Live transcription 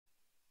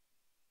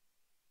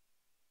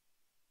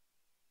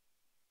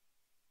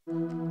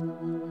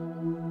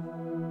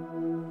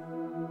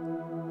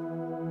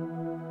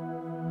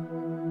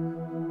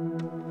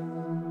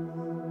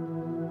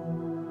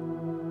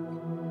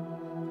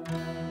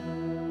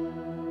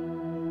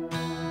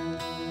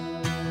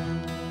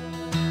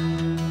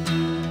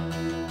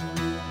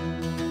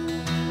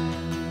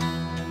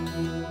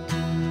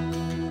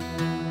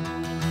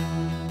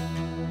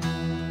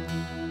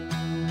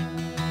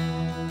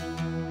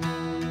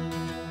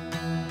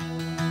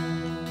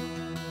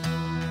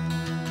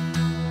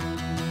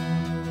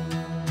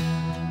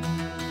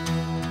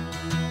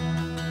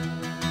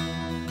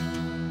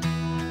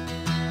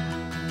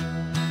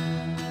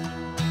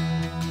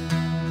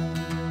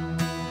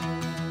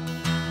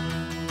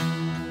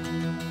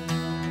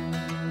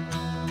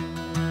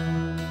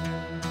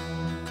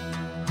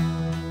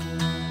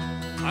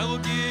I will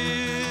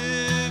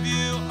give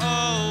you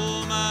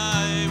all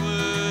my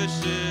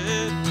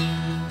worship,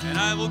 and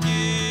I will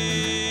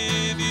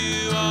give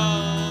you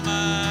all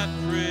my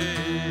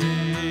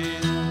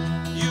praise.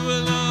 You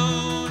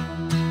alone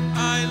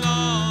I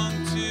long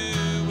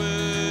to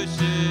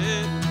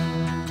worship.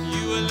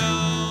 You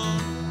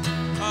alone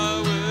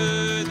are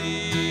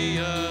worthy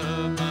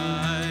of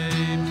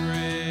my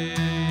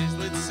praise.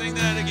 Let's sing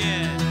that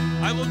again.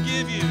 I will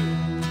give you.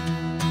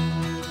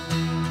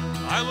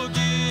 I will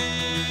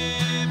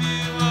give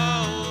you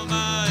all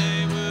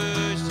my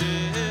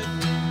worship.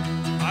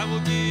 I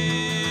will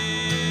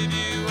give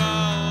you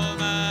all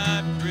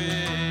my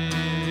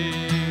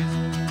praise.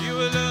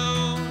 You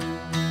alone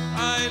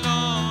I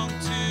long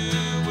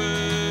to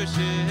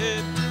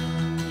worship.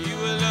 You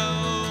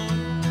alone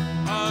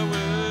are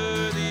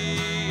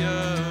worthy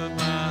of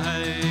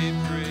my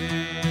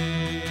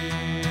praise.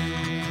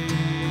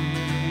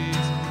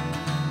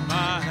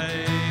 My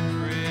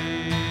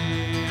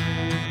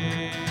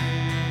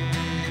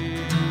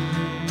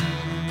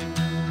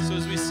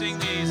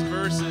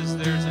verses,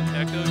 there's an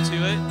echo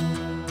to it.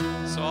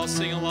 So I'll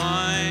sing a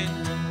line,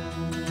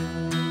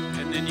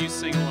 and then you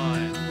sing a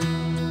line.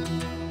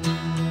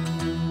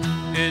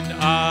 And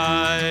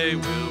I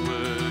will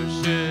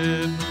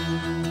worship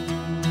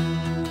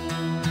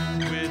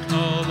with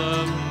all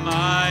of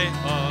my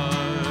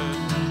heart,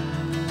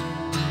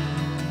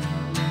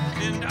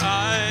 and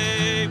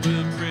I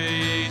will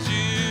praise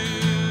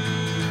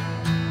you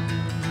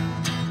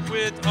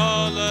with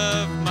all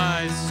of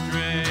my strength.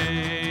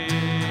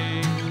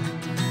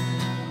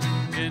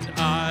 And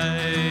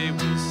I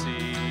will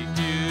seek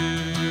you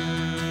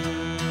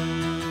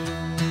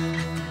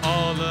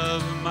all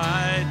of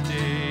my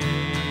days,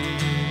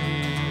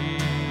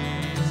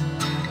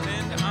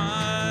 and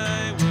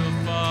I will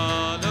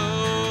follow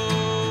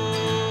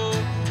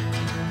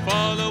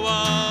all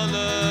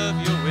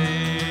of your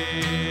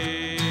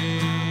ways,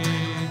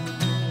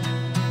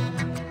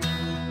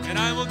 and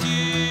I will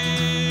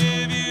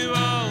give you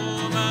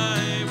all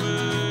my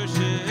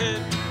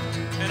worship,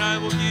 and I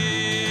will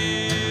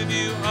give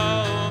you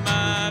all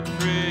my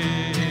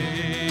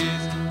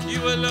praise.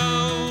 You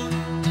alone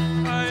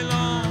I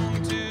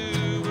long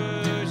to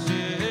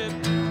worship.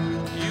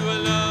 You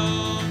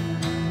alone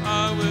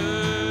are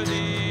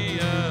worthy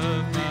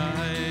of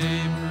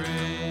my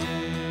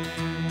praise.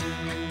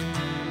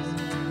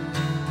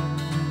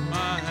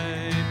 My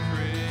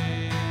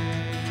praise.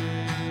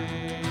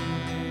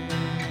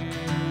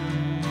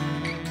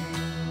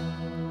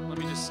 Let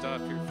me just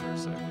stop here for a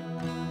second.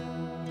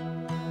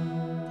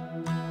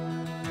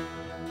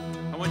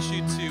 I want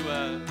you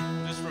to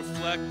just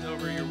reflect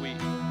over your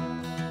week.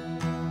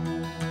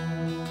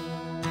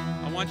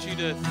 I want you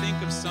to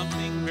think of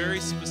something very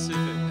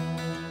specific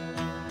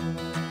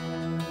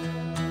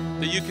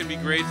that you can be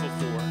grateful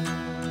for,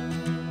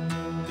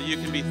 that you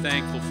can be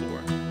thankful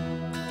for.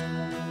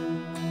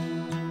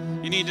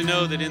 You need to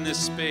know that in this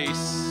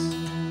space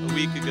a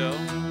week ago,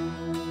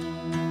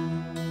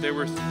 there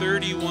were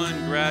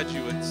 31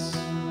 graduates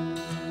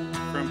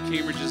from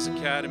Cambridge's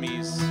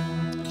Academy's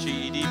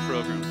GED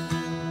program.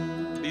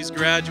 These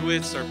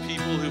graduates are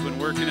people who've been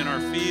working in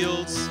our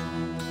fields,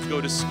 go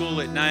to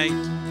school at night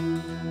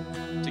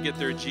to get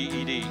their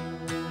GED.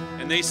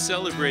 And they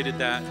celebrated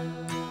that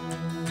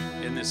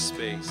in this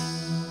space.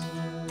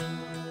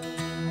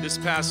 This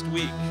past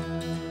week,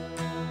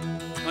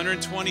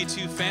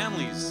 122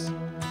 families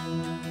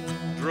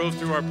drove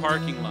through our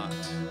parking lot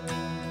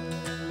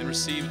and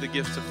received the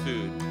gift of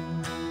food.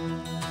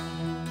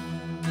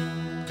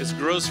 As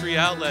Grocery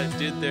Outlet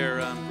did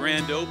their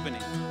grand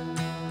opening,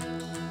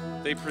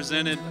 they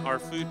presented our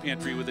food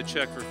pantry with a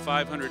check for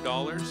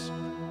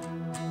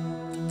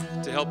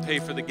 $500 to help pay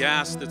for the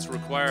gas that's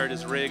required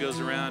as Ray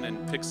goes around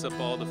and picks up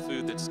all the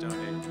food that's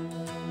donated.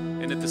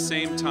 And at the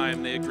same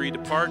time, they agreed to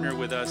partner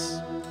with us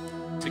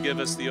to give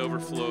us the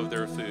overflow of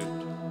their food.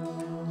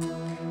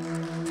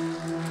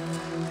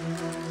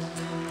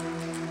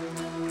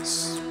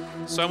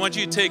 So I want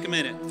you to take a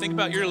minute. Think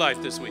about your life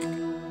this week.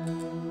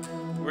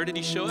 Where did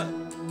he show up?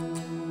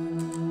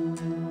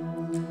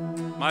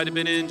 Might have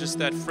been in just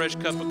that fresh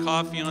cup of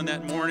coffee on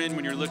that morning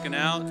when you're looking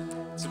out.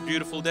 It's a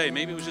beautiful day.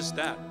 Maybe it was just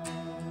that.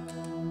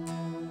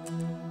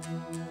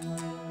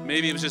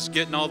 Maybe it was just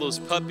getting all those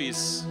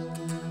puppies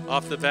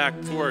off the back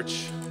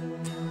porch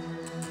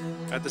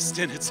at the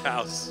Stinnetts'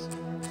 house.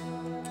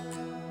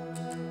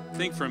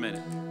 Think for a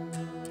minute.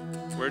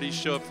 Where did he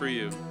show up for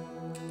you?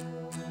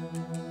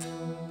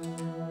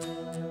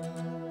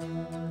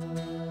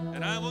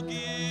 And I will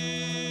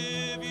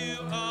give you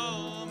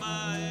all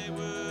my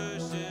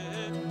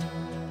worship,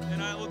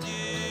 and I will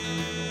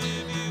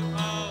give you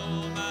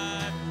all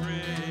my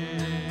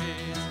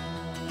praise.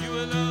 You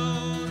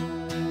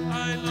alone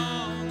I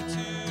long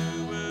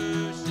to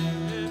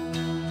worship.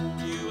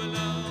 You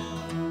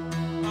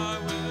alone are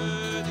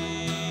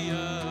worthy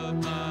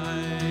of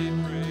my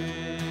praise.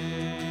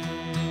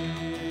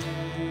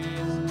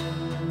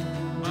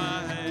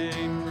 My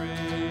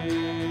praise.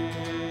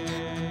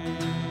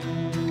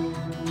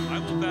 I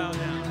will bow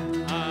down.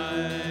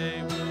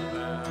 I will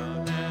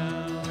bow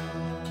down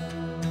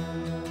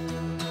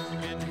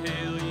and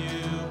hail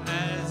you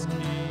as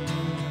King,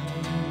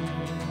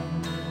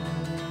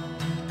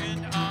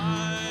 and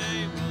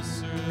I will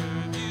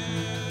serve you.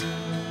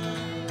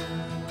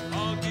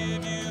 I'll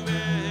give you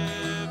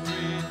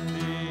everything,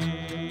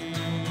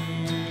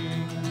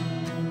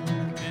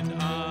 and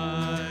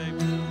I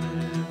will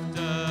lift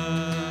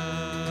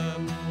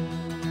up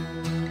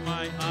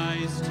my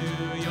eyes to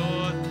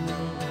your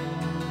throne,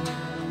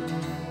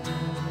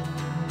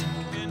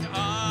 and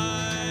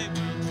I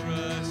will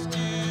trust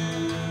you.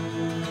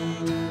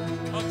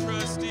 I'll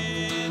trust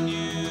in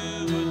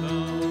you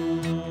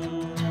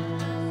alone,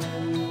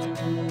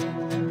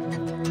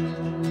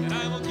 and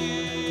I will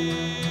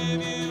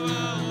give you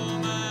all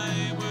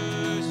my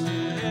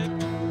worship,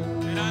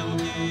 and I will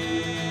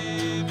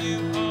give you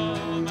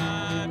all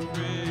my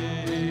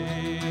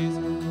praise.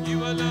 You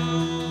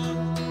alone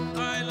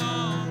I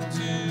long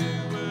to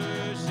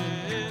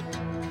worship.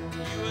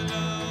 You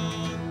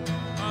alone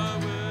are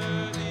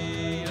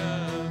worthy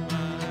of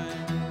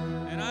mine,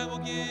 and I will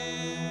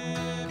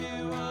give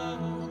you all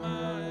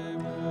my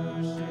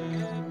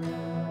worship,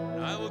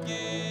 and I will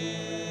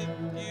give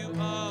you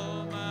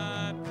all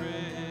my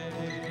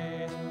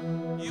praise.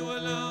 You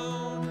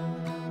alone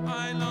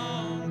I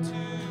long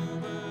to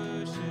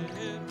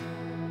worship.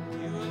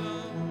 You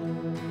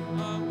alone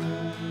are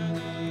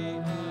worthy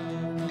of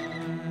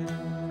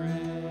my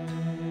praise.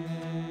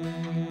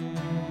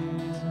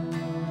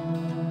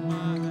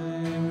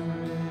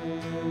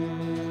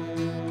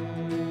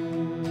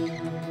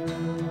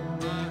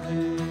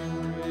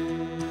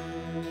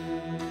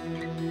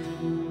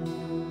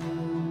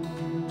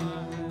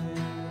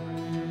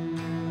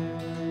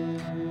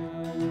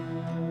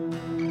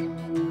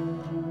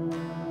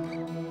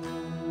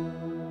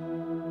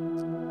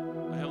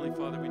 My Heavenly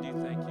Father, we do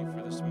thank you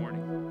for this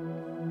morning.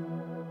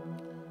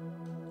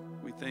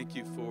 We thank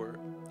you for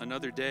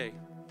another day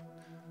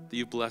that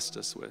you blessed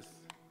us with.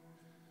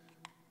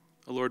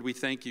 Oh Lord, we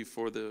thank you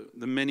for the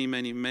many,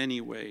 many,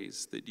 many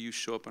ways that you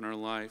show up in our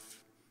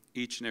life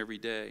each and every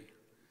day,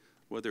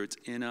 whether it's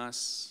in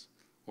us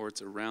or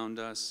it's around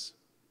us,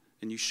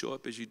 and you show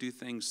up as you do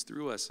things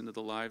through us into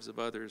the lives of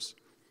others.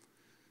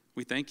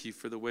 We thank you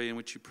for the way in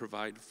which you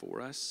provide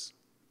for us.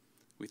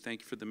 We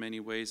thank you for the many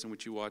ways in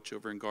which you watch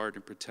over and guard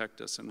and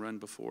protect us and run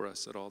before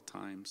us at all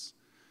times.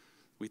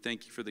 We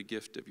thank you for the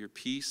gift of your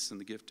peace and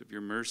the gift of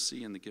your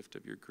mercy and the gift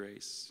of your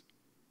grace.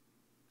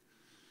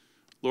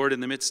 Lord,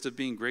 in the midst of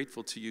being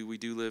grateful to you, we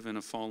do live in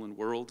a fallen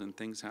world and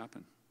things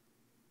happen.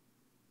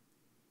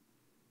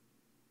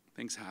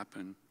 Things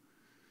happen.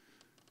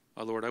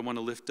 Lord, I want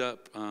to lift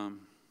up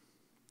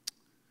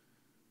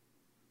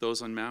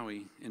those in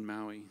Maui,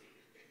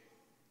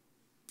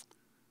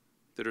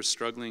 that are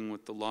struggling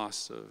with the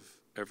loss of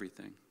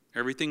everything.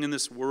 Everything in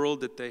this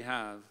world that they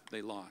have,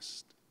 they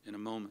lost in a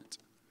moment.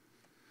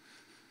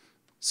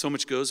 So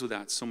much goes with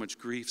that, so much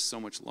grief, so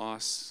much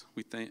loss.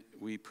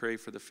 We pray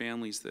for the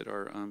families that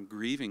are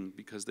grieving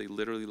because they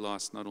literally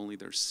lost not only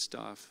their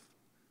stuff,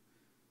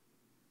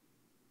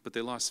 but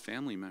they lost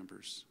family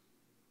members.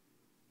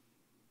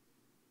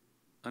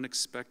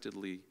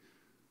 Unexpectedly,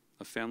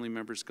 a family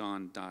member's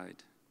gone,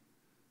 died.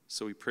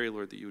 So we pray,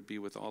 Lord, that you would be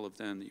with all of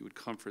them, that you would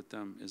comfort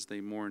them as they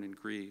mourn and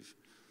grieve.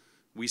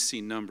 We see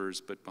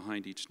numbers, but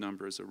behind each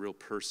number is a real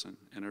person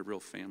and a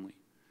real family.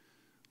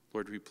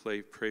 Lord, we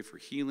pray for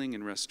healing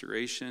and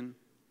restoration,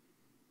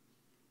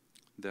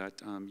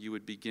 that you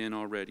would begin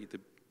already the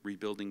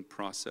rebuilding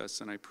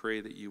process, and I pray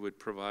that you would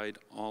provide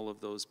all of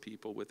those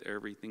people with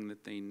everything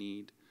that they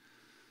need.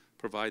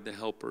 Provide the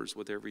helpers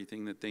with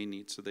everything that they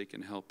need so they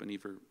can help in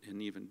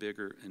even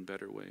bigger and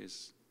better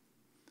ways.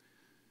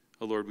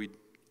 Oh Lord, we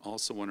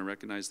also want to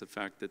recognize the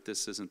fact that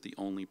this isn't the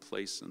only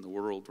place in the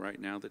world right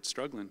now that's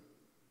struggling,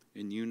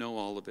 and you know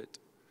all of it.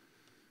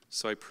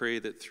 So I pray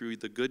that through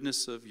the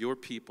goodness of your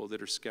people that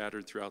are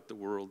scattered throughout the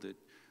world,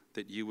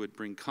 that you would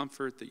bring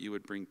comfort, that you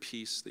would bring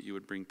peace, that you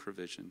would bring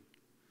provision.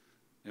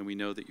 And we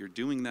know that you're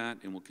doing that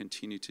and will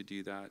continue to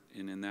do that.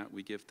 And in that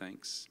we give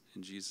thanks.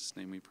 In Jesus'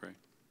 name we pray.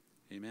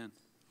 Amen.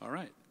 All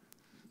right.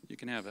 You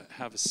can have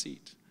a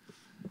seat.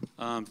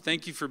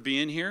 Thank you for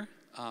being here.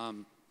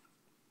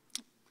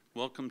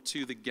 Welcome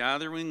to the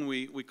gathering.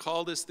 We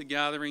call this the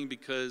gathering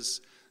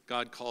because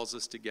God calls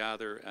us to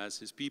gather as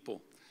his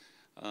people.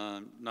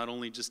 not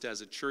only just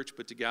as a church,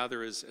 but to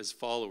gather as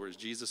followers.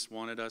 Jesus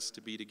wanted us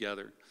to be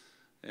together.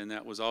 And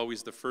that was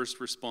always the first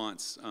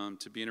response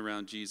to being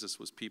around Jesus,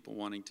 was people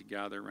wanting to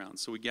gather around.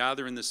 So we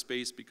gather in this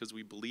space because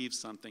we believe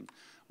something.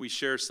 We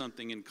share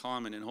something in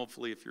common. And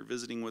hopefully if you're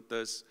visiting with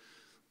us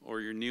or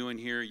you're new in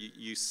here,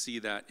 you see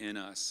that in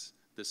us,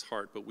 this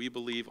heart. But we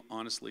believe,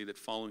 honestly, that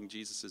following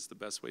Jesus is the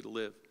best way to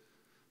live.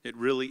 It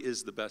really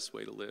is the best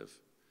way to live.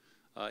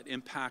 It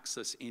impacts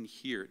us in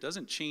here. It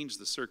doesn't change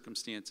the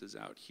circumstances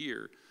out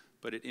here,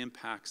 but it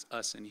impacts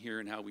us in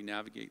here and how we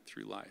navigate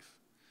through life.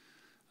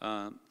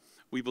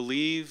 We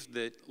believe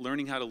that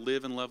learning how to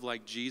live and love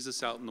like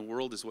Jesus out in the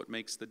world is what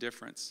makes the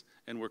difference,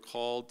 and we're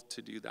called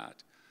to do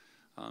that.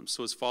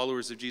 So as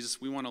followers of Jesus,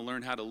 we want to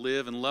learn how to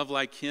live and love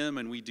like him,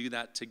 and we do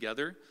that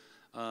together.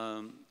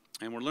 And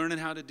we're learning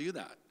how to do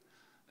that.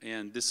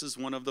 And this is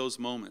one of those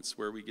moments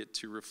where we get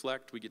to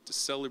reflect, we get to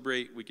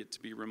celebrate, we get to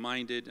be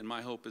reminded, and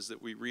my hope is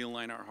that we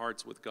realign our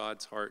hearts with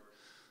God's heart,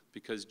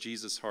 because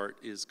Jesus' heart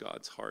is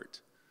God's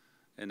heart,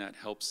 and that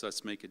helps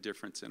us make a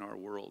difference in our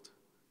world.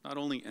 Not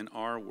only in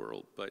our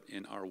world, but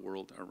in our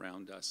world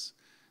around us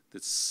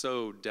that's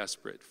so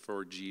desperate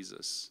for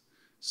Jesus,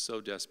 so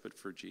desperate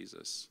for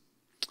Jesus.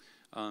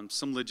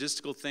 Some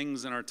logistical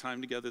things in our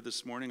time together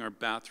this morning. Our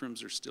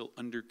bathrooms are still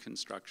under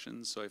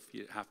construction, so if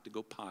you have to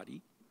go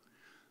potty,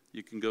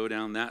 you can go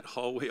down that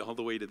hallway all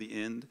the way to the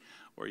end,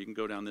 or you can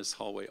go down this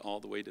hallway all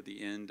the way to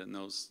the end, and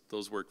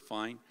those work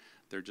fine.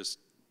 They're just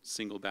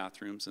single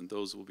bathrooms, and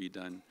those will be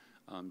done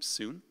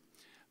soon.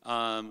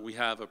 We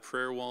have a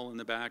prayer wall in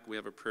the back. We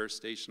have a prayer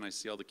station. I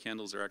see all the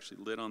candles are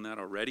actually lit on that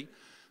already.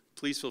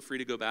 Please feel free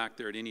to go back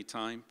there at any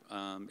time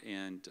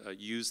and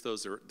use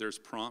those. There's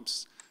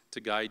prompts to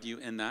guide you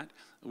in that.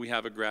 We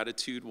have a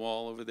gratitude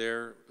wall over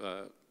there,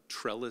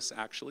 trellis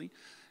actually,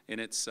 and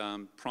it's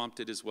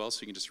prompted as well,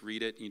 so you can just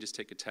read it and you just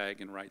take a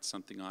tag and write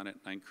something on it.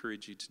 I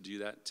encourage you to do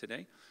that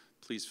today.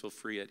 Please feel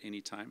free at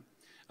any time.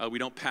 We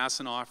don't pass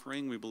an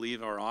offering. We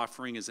believe our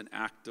offering is an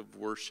act of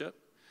worship,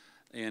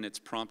 and it's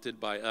prompted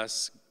by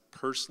us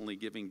personally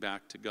giving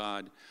back to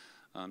God,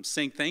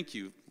 saying thank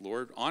you,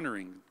 Lord,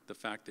 honoring the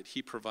fact that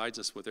he provides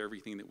us with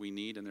everything that we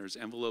need, and there's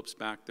envelopes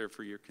back there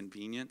for your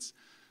convenience.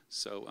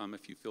 So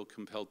if you feel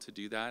compelled to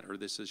do that, or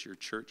this is your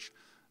church,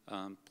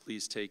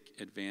 please take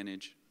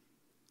advantage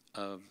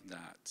of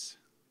that.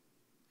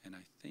 And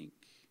I think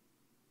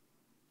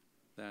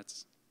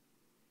that's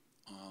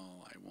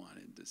all I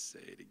wanted to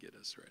say to get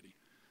us ready.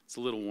 It's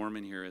a little warm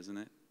in here, isn't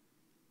it?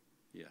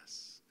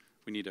 Yes.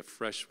 We need a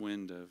fresh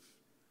wind of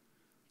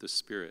the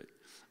Spirit.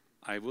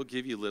 I will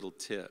give you a little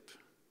tip.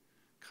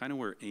 Kind of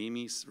where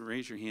Amy,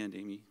 raise your hand,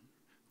 Amy,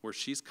 where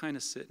she's kind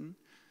of sitting,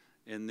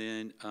 and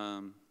then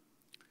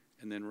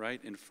right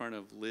in front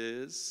of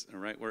Liz,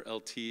 and right where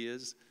LT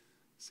is,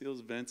 see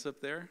those vents up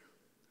there?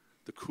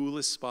 The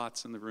coolest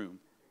spots in the room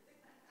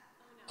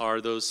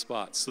are those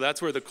spots. So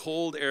that's where the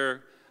cold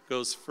air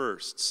goes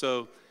first.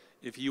 So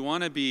if you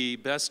want to be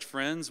best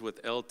friends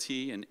with LT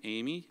and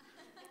Amy,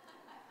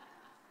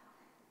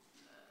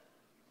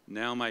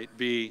 now might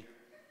be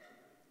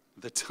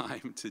the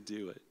time to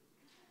do it.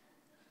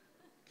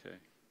 Okay.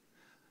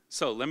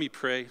 So let me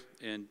pray,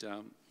 and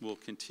we'll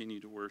continue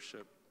to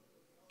worship.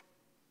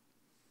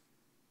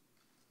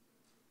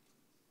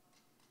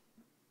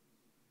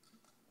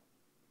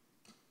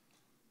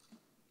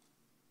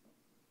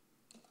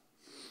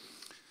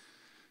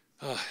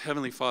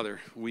 Heavenly Father,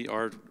 we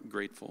are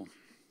grateful.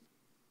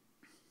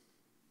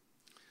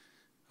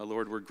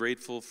 Lord, we're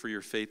grateful for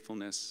your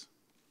faithfulness,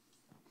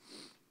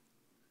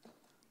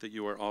 that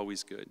you are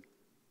always good.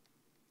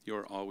 You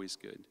are always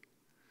good.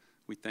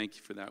 We thank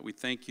you for that. We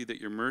thank you that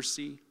your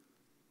mercy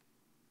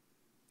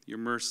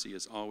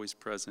is always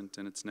present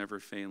and it's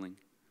never failing.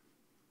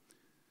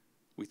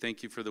 We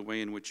thank you for the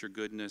way in which your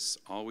goodness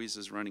always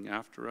is running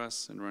after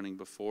us and running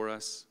before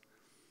us,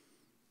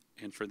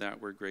 and for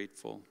that we're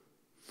grateful.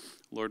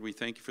 Lord, we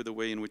thank you for the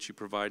way in which you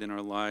provide in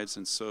our lives,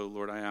 and so,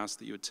 Lord, I ask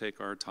that you would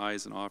take our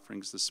tithes and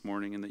offerings this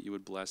morning and that you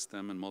would bless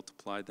them and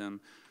multiply them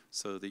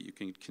so that you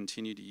can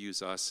continue to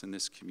use us in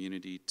this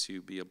community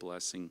to be a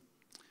blessing.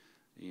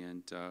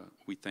 And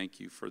we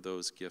thank you for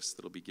those gifts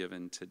that will be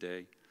given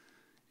today.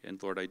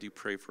 And Lord, I do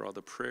pray for all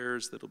the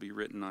prayers that will be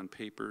written on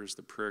papers,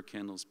 the prayer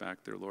candles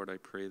back there. Lord, I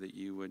pray that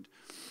you would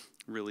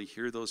really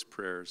hear those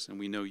prayers, and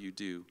we know you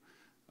do.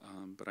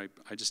 But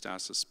I just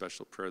ask a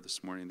special prayer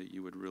this morning that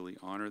you would really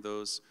honor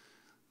those.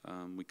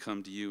 We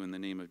come to you in the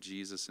name of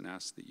Jesus and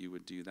ask that you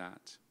would do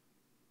that.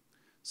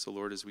 So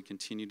Lord, as we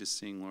continue to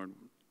sing, Lord,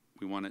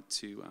 we want it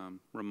to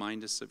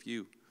remind us of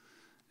you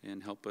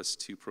and help us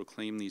to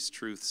proclaim these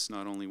truths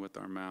not only with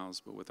our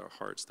mouths but with our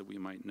hearts, that we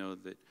might know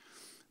that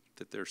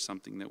there's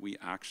something that we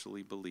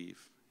actually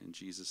believe. In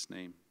Jesus'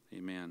 name,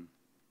 amen.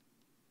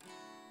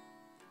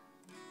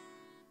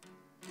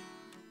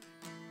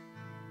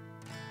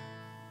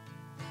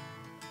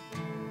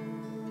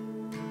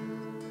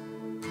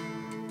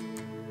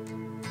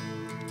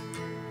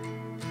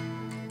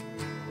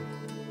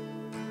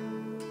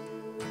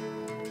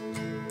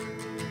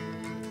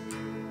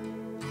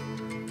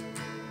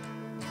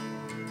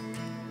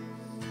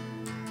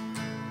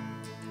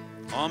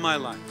 All my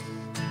life.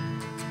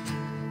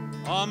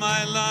 All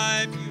my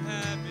life you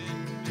have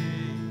been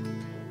faithful.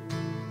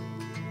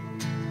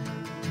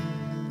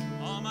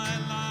 All my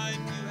life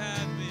you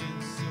have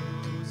been so,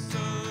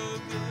 so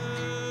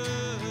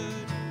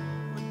good.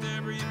 With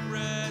every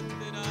breath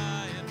that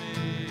I am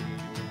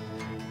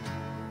able,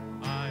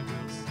 I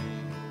will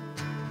sing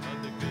of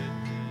the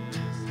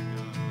goodness of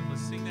God.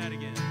 Let's sing that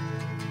again.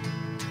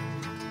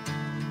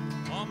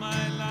 All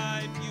my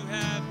life you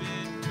have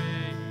been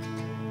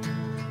faithful.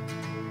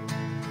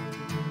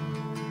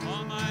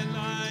 All my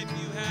life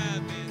you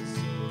have been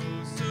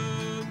so,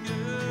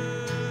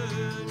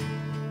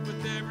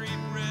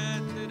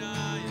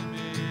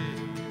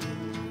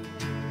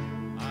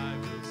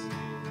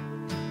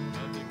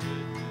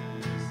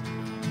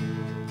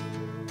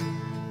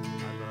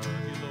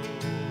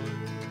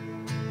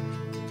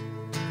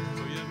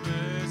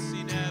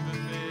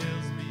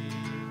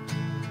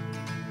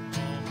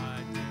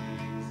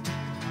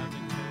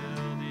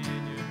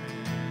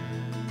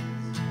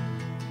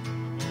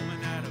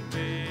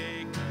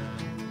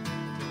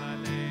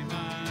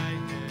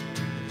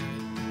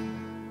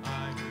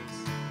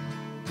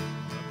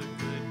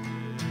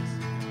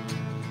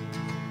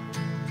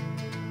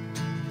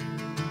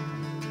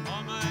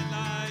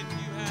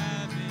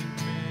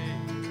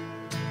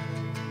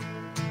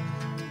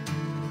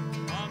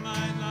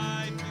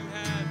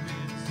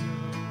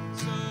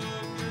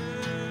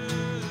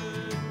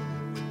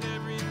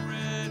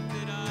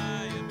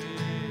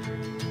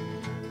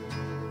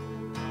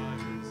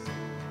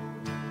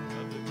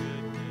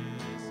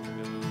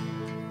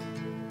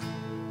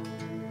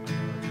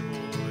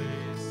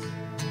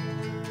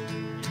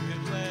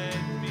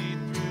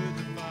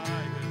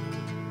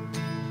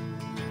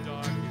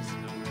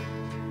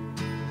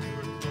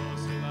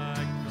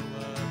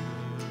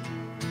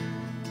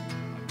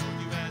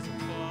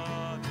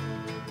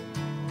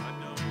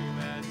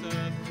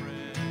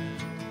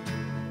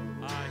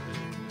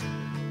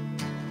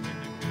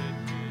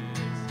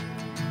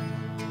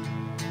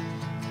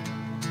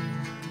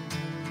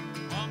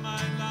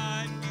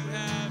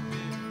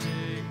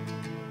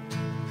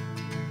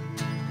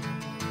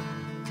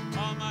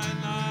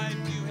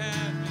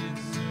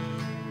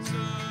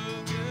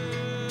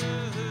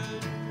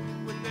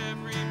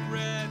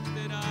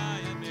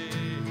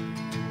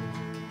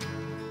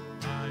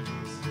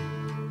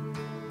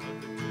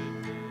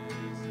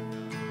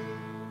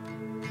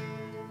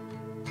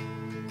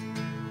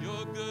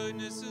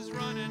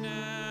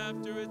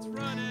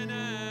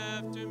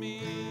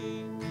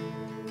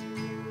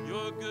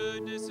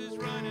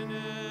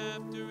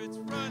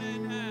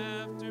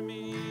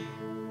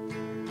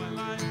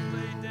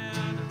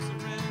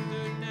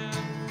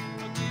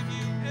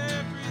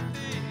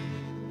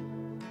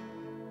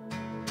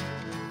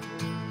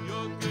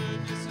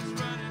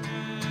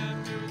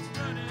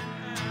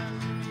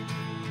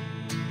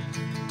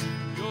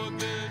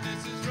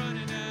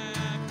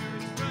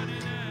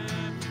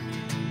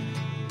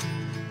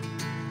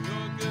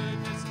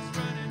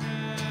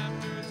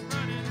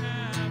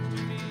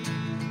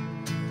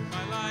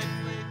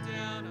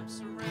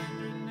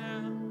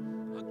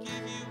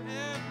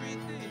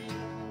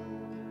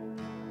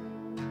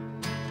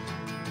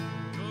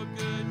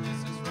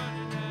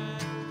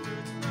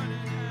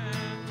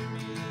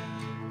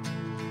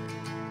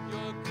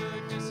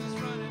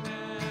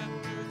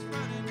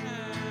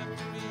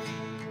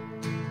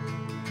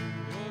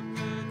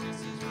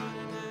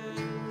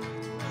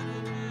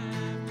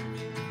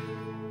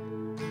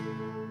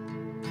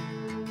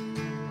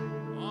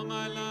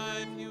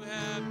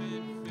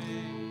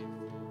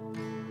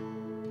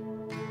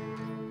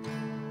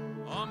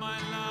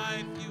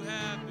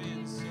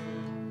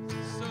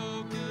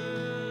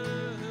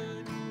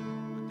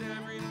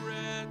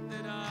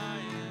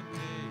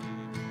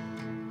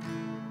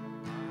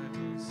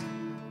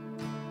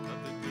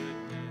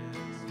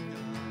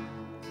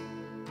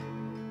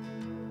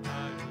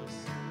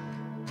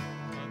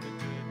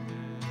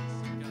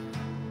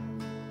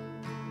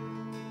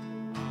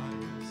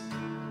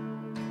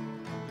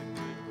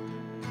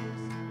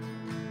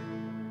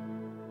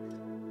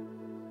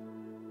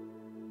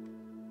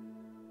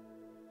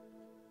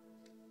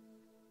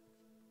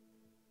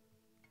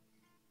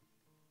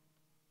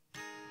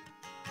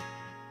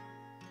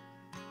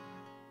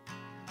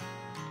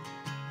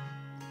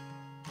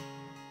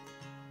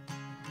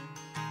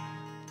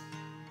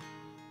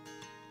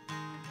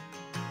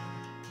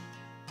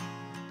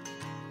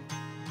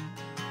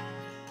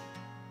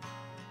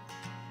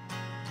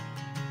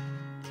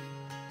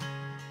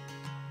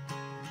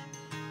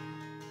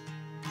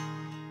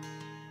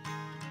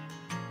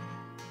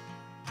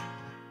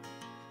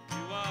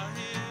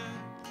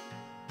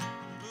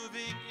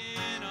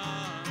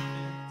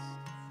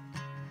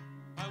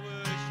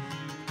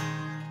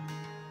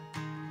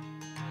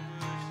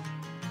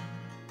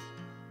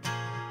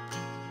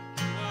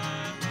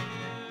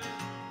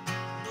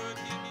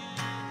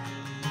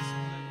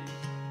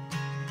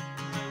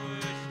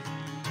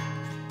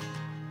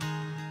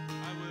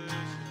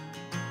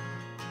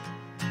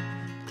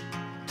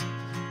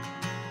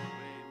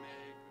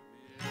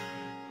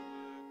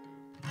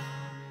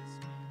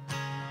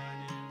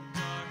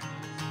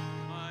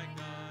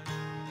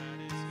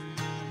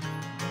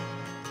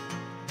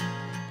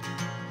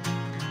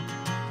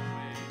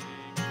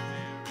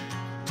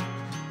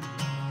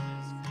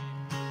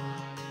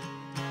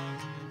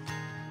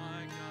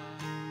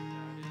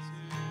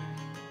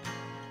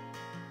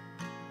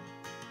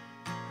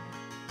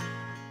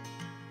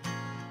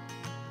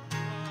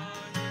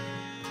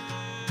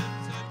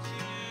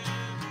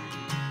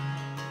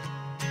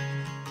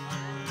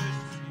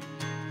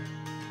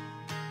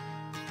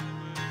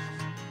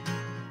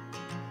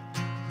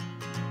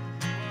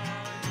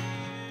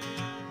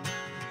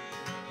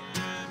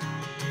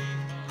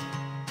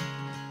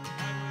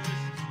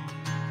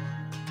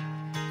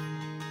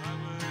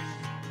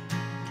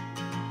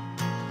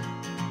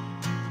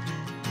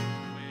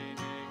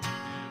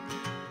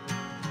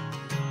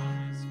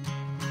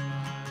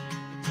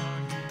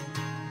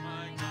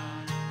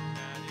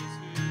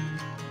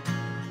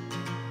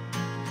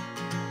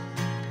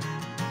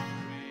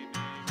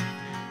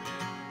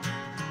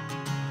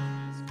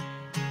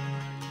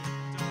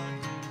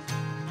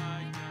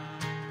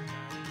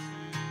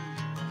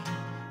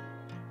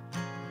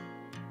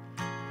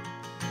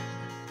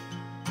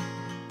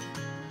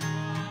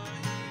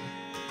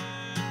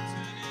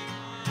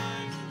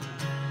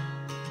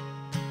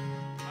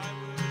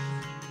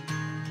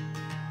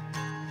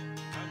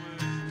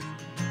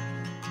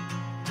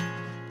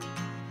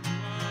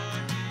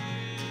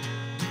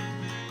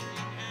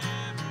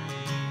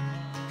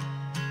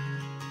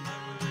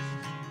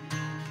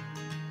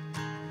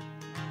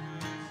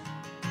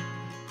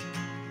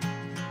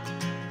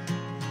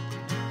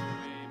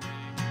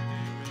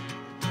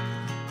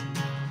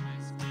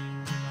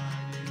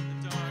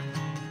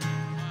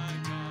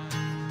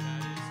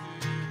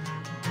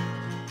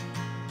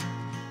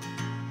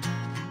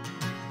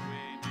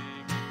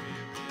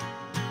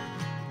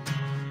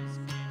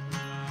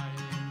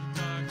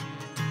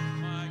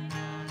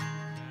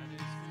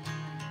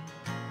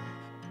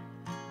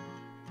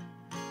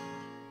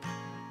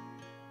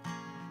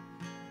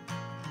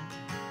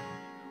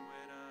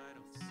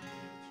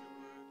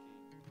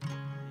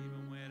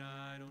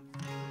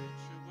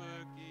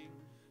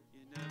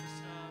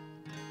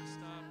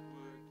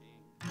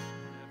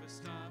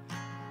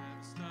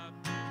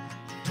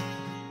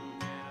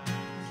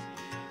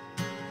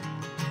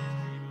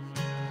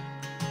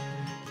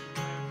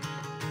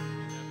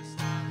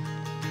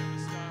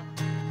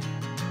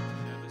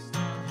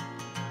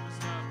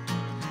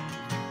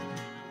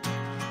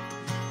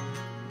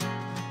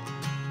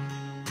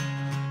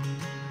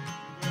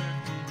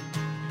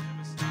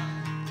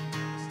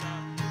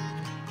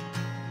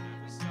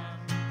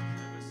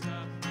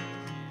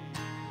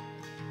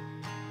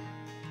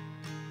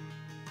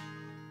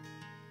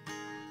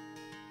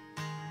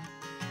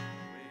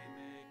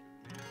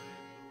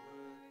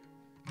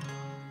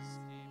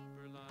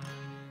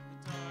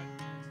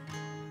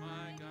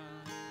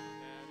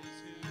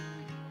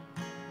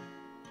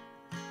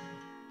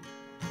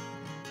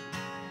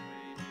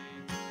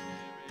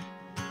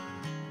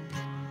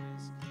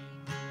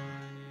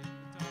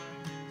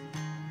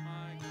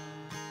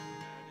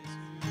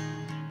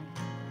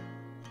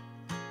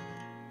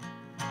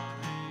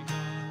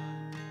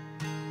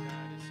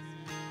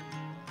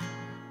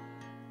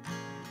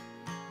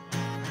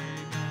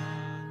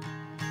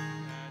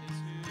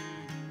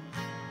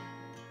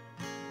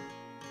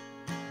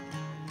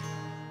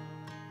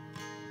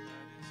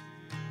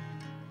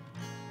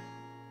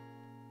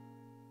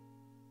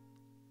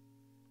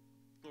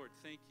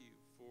 thank you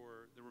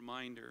for the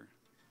reminder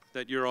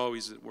that you're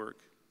always at work.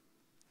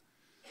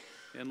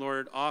 And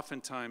Lord,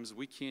 oftentimes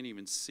we can't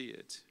even see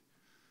it.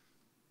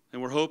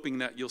 And we're hoping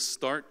that you'll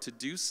start to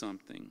do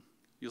something.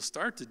 You'll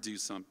start to do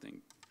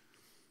something.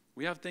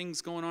 We have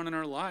things going on in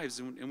our lives,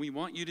 and we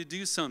want you to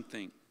do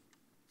something.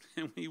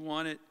 And we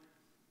want it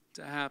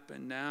to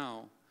happen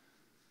now.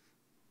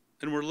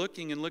 And we're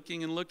looking and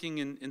looking and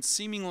looking and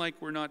seeming like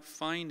we're not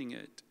finding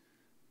it.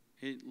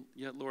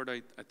 Yet, Lord,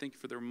 I thank you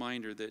for the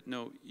reminder that,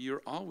 no,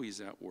 you're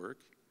always at work,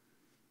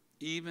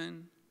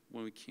 even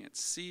when we can't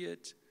see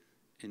it,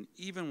 and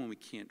even when we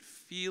can't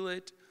feel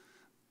it,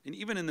 and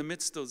even in the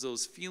midst of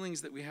those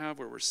feelings that we have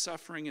where we're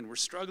suffering and we're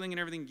struggling and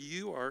everything,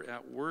 you are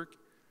at work.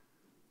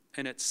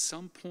 And at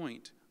some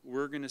point,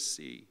 we're going to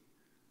see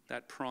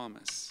that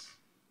promise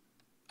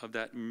of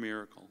that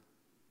miracle.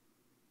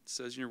 It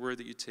says in your word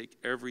that you take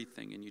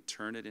everything and you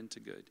turn it into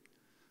good.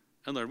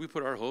 And Lord, we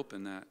put our hope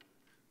in that.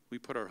 We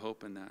put our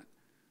hope in that.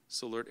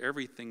 So Lord,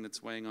 everything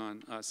that's weighing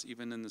on us,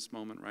 even in this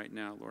moment right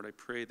now, Lord, I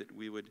pray that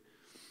we would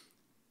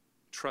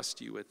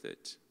trust you with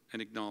it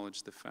and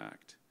acknowledge the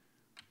fact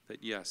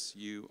that yes,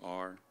 you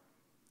are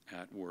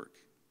at work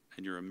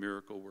and you're a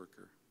miracle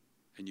worker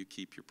and you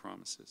keep your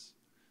promises.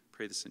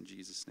 Pray this in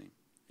Jesus' name.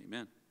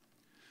 Amen.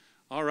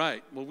 All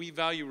right. Well, we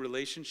value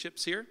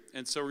relationships here.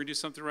 And so we're going to do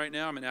something right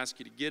now. I'm going to ask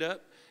you to get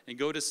up and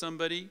go to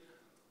somebody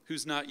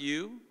who's not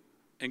you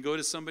and go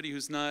to somebody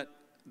who's not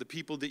the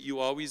people that you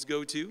always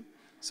go to.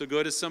 So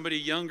go to somebody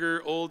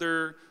younger,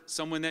 older,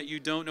 someone that you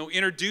don't know.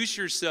 Introduce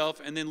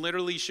yourself and then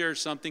literally share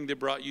something that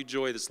brought you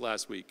joy this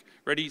last week.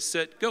 Ready,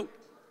 set, go.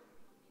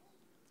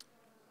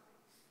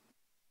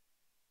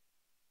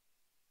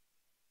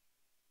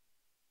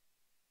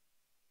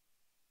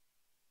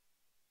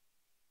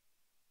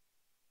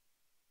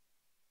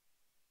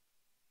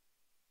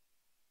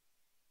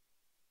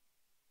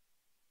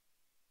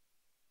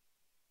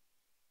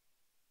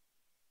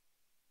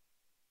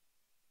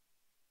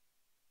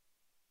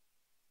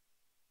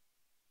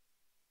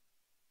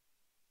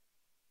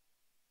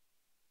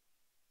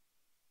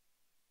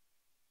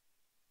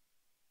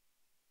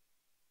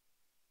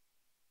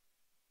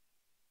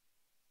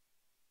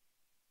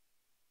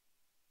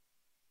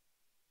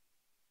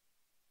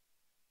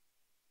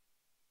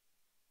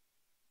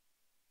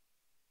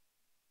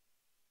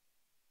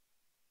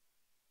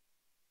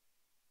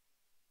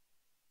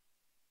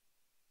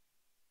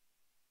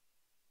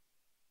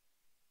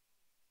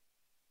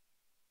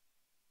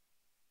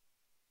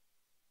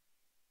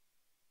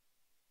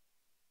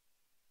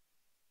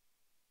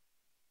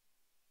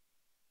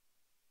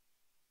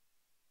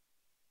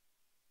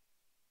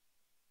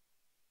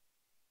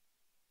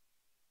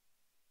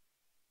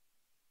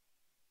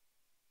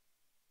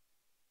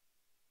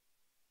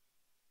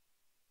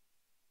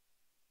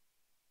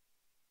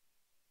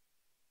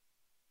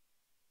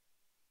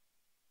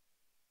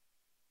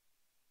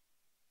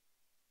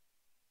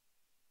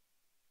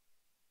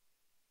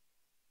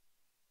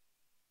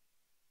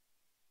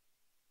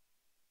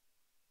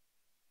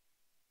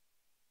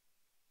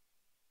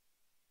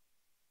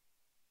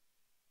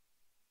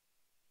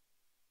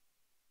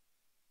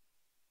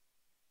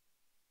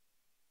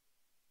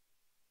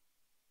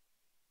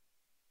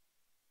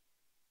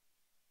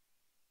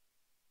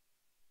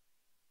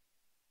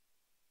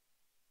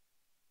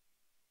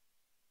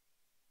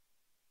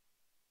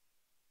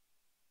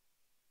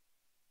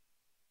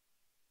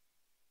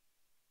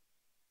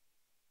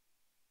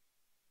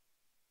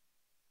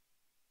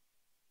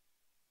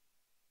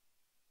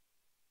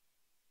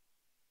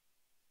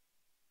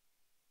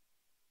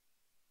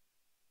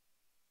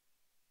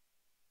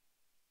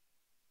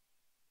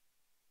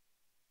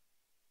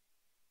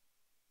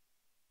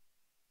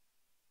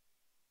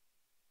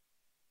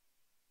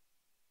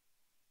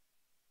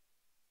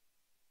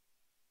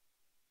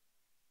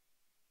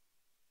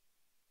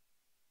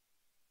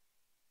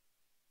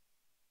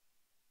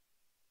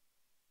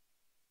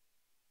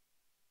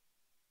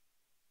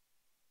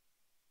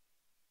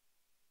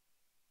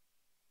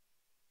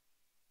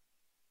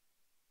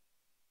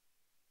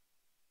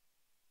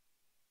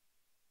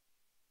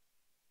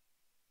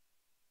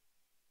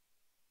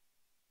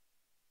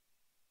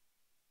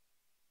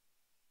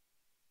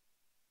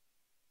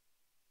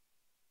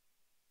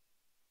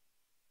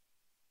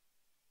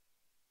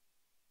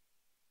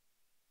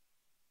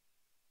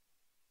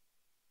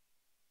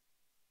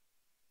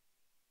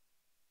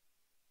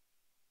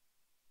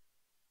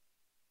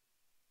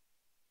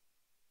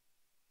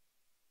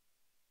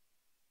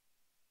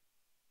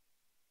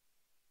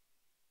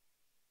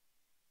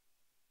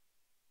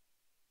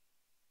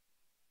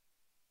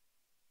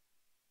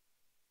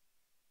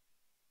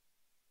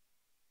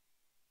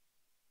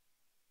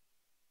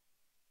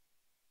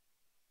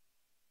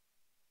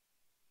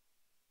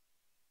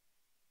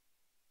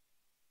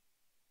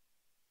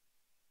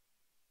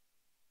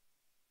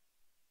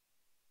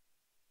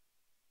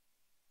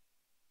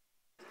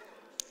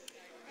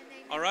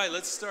 All right,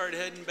 let's start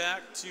heading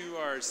back to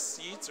our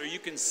seats, or you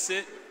can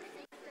sit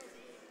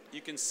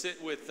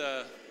with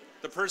the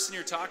person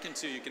you're talking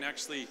to. You can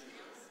actually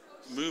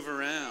move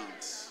around.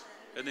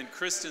 And then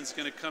Kristen's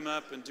going to come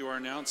up and do our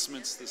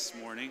announcements this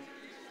morning.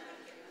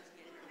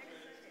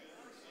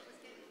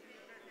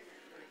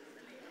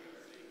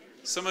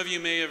 Some of you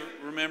may have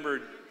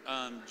remembered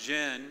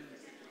Jen,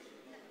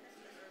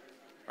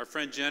 our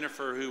friend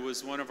Jennifer, who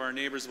was one of our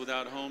neighbors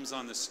without homes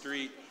on the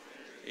street.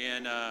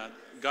 And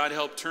God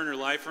helped turn her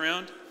life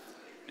around.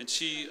 And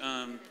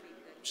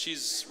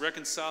she's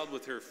reconciled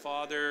with her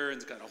father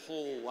and's got a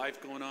whole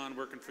life going on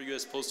working for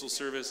U.S. Postal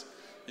Service.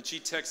 And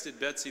she texted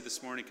Betsy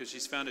this morning because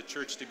she's found a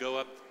church to go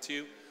up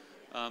to,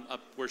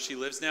 up where she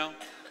lives now.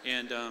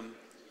 And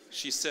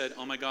she said,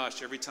 oh my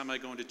gosh, every time I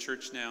go into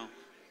church now,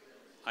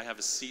 I have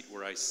a seat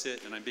where I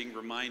sit, and I'm being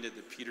reminded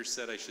that Peter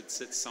said I should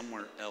sit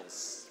somewhere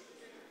else.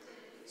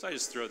 So I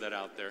just throw that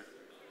out there.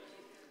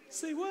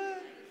 Say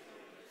what?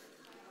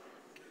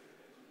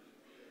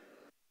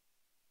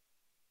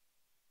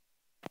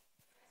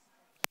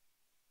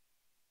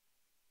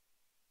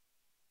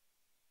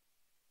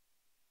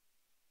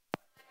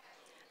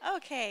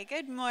 Okay,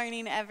 good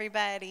morning,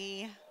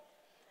 everybody.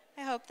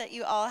 I hope that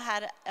you all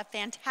had a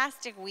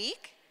fantastic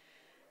week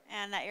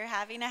and that you're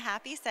having a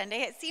happy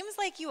Sunday. It seems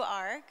like you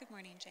are. Good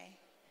morning, Jay.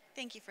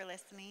 Thank you for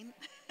listening.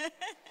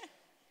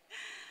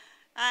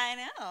 I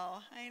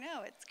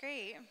know, it's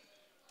great.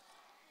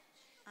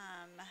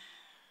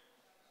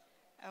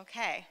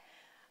 Okay.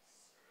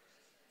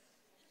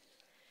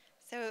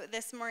 So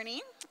this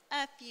morning,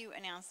 a few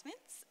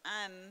announcements.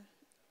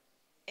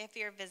 If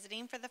you're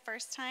visiting for the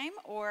first time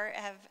or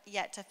have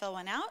yet to fill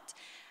one out,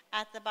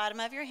 at the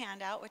bottom of your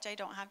handout, which I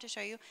don't have to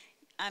show you,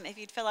 if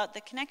you'd fill out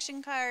the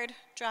connection card,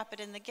 drop it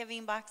in the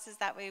giving boxes.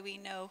 That way we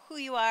know who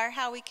you are,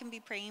 how we can be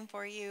praying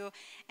for you,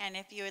 and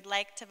if you would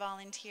like to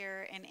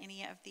volunteer in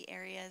any of the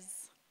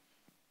areas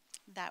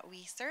that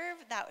we serve,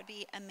 that would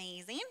be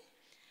amazing.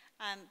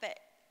 But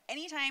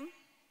anytime,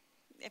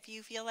 if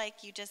you feel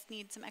like you just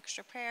need some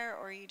extra prayer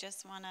or you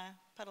just want to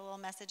put a little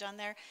message on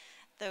there,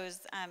 those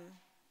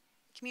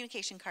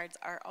communication cards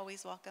are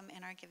always welcome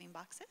in our giving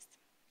boxes.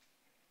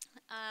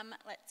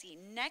 Let's see,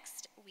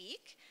 next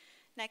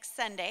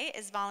Sunday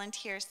is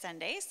Volunteer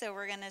Sunday, so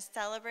we're going to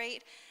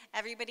celebrate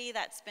everybody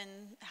that's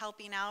been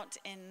helping out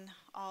in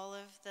all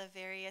of the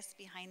various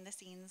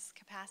behind-the-scenes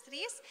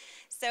capacities.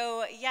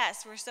 So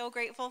yes, we're so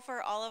grateful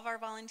for all of our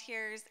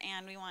volunteers,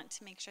 and we want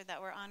to make sure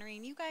that we're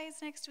honoring you guys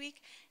next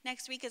week.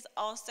 Next week is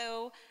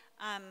also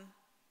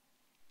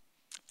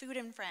Food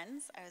and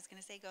Friends. I was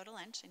going to say go to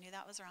lunch. I knew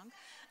that was wrong.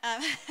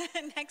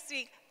 Next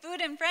week,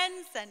 Food and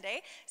Friends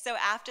Sunday. So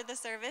after the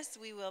service,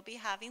 we will be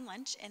having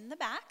lunch in the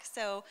back.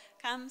 So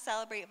come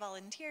celebrate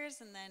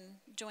volunteers and then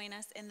join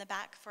us in the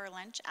back for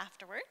lunch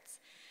afterwards.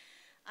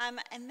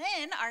 And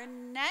then our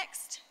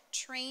next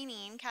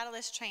training,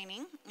 Catalyst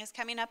training, is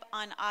coming up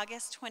on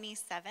August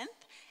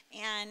 27th.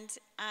 And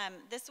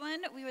this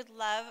one, we would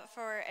love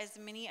for as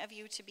many of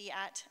you to be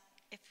at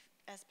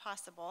as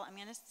possible. I'm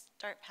going to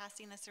start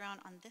passing this around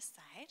on this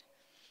side.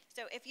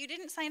 So if you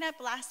didn't sign up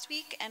last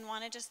week and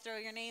want to just throw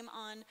your name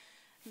on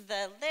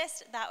the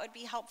list, that would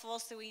be helpful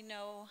so we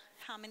know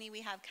how many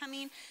we have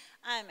coming.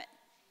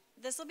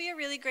 This will be a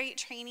really great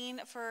training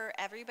for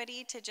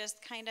everybody to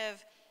just kind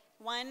of,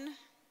 one,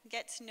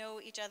 get to know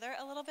each other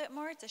a little bit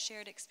more. It's a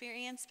shared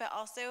experience, but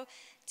also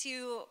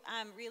to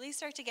really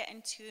start to get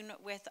in tune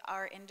with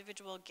our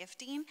individual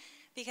gifting,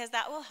 because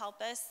that will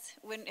help us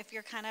if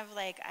you're kind of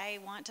like, I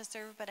want to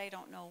serve, but I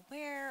don't know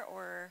where,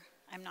 or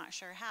I'm not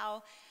sure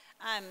how.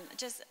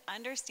 Just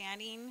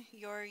understanding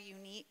your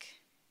unique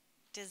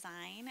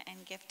design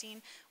and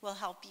gifting will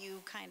help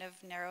you kind of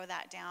narrow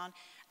that down.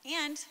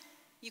 And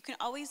you can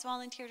always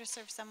volunteer to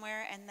serve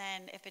somewhere, and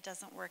then if it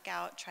doesn't work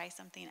out, try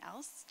something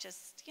else.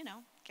 Just,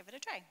 give it a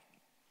try.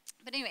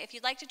 But anyway, if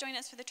you'd like to join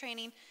us for the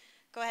training,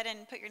 go ahead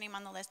and put your name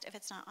on the list if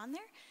it's not on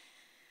there.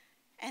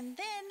 And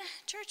then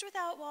Church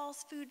Without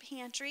Walls Food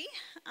Pantry.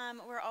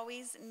 We're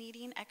always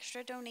needing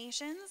extra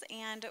donations,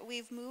 and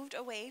we've moved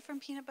away from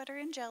peanut butter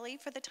and jelly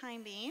for the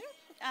time being.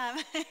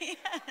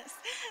 Yes.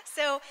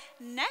 So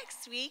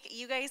next week,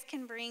 you guys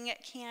can bring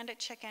canned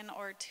chicken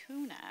or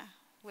tuna,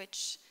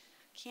 which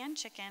canned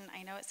chicken,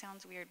 I know it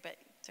sounds weird, but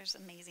there's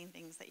amazing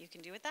things that you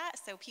can do with that.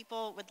 So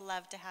people would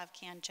love to have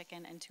canned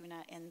chicken and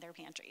tuna in their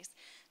pantries.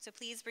 So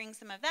please bring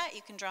some of that.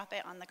 You can drop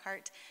it on the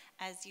cart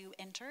as you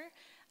enter.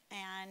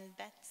 And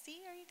Betsy,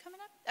 are you coming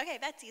up? Okay,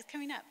 Betsy is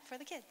coming up for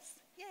the kids.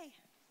 Yay.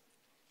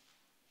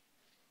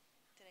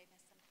 Did I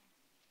miss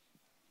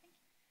something?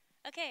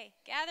 Okay,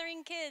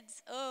 gathering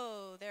kids.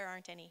 Oh, there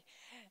aren't any.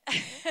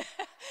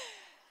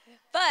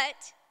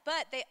 But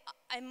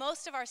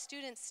most of our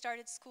students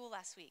started school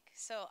last week.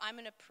 So I'm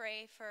going to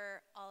pray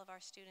for all of our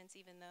students,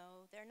 even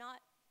though they're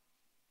not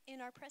in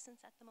our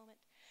presence at the moment.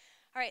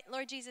 All right,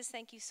 Lord Jesus,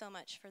 thank you so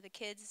much for the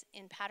kids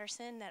in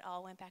Patterson that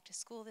all went back to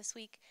school this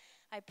week.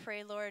 I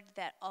pray, Lord,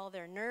 that all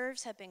their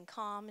nerves have been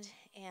calmed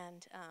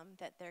and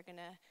that they're going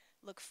to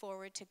look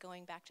forward to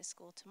going back to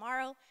school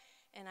tomorrow.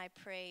 And I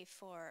pray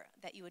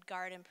that you would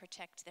guard and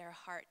protect their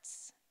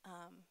hearts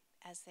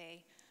as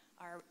they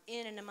are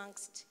in and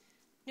amongst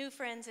new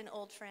friends and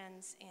old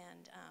friends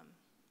and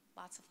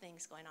lots of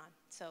things going on.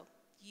 So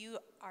you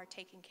are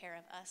taking care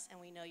of us, and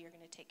we know you're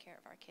going to take care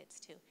of our kids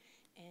too.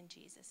 In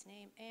Jesus'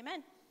 name,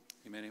 amen.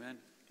 Amen, amen.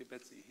 Give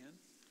Betsy a hand.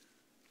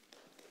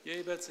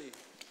 Yay, Betsy.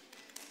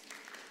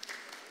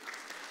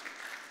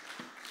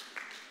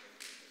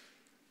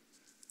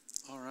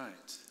 All right.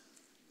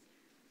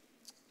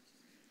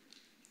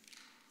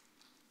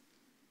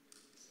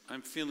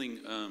 I'm feeling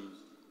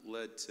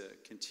led to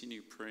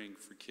continue praying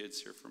for kids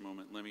here for a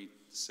moment. Let me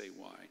say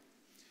why.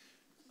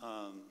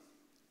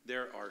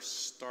 There are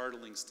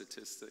startling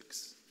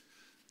statistics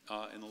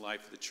in the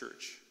life of the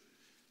church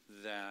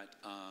that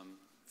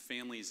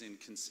families in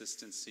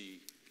consistency,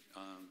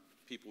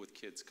 people with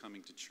kids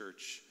coming to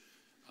church,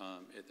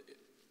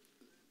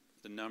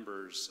 the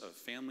numbers of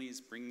families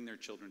bringing their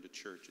children to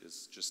church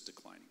is just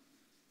declining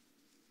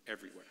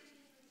everywhere.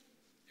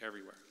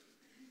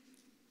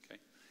 Okay?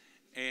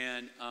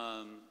 And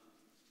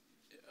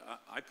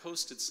I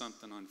posted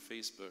something on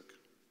Facebook.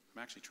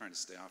 I'm actually trying to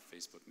stay off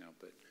Facebook now,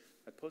 but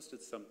I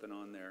posted something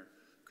on there.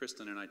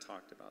 Kristen and I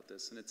talked about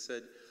this, and it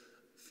said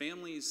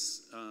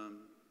families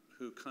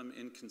who come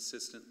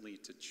inconsistently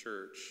to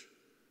church,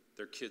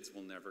 their kids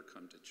will never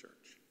come to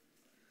church.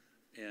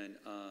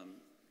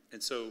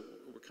 And so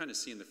we're kind of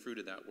seeing the fruit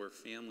of that, where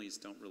families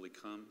don't really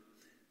come,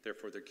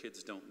 therefore their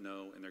kids don't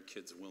know, and their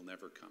kids will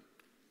never come.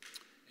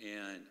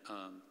 And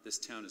this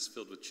town is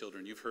filled with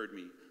children. You've heard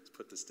me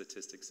put the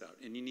statistics out.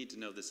 And you need to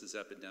know this is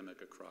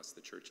epidemic across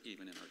the church,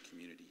 even in our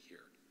community here.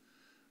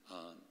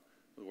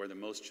 Where the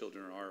most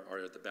children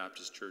are at the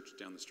Baptist church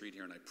down the street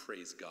here, and I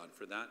praise God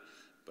for that.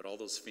 But all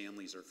those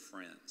families are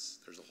friends.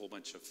 There's a whole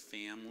bunch of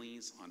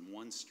families on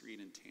one street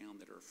in town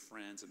that are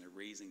friends, and they're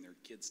raising their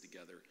kids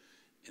together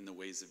in the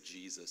ways of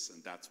Jesus,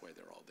 and that's why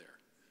they're all there.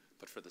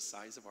 But for the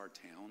size of our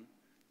town,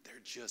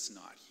 they're just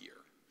not here.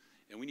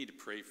 And we need to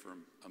pray for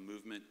a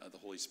movement of the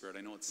Holy Spirit.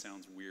 I know it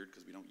sounds weird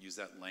because we don't use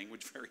that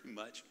language very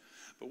much,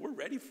 but we're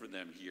ready for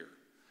them here.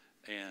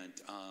 And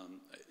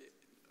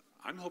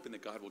I'm hoping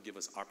that God will give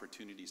us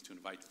opportunities to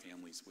invite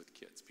families with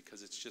kids,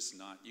 because it's just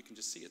not, you can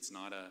just see it's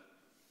not a,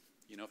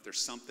 if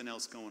there's something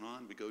else going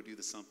on, we go do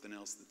the something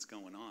else that's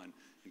going on.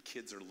 And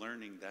kids are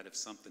learning that if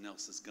something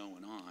else is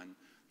going on,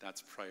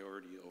 that's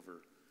priority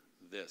over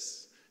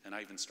this. And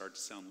I even start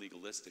to sound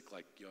legalistic,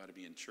 like you ought to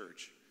be in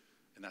church.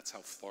 And that's how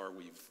far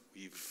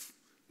we've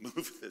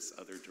moved this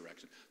other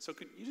direction. So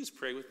could you just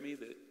pray with me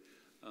that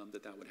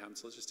would happen?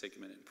 So let's just take a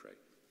minute and pray.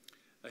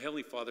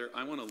 Heavenly Father,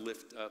 I want to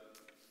lift up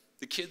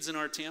the kids in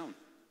our town.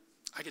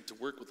 I get to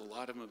work with a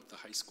lot of them at the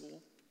high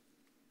school.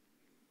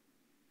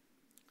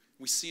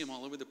 We see them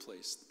all over the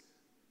place.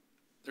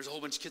 There's a whole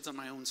bunch of kids on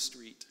my own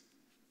street.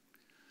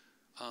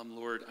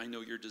 Lord, I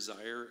know your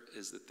desire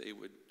is that they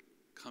would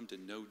come to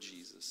know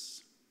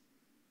Jesus.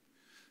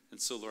 And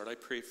so, Lord, I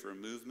pray for a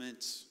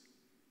movement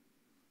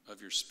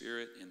of your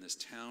Spirit in this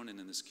town and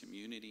in this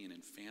community and in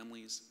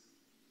families,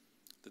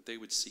 that they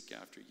would seek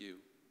after you.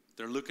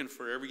 They're looking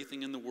for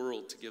everything in the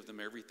world to give them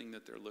everything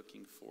that they're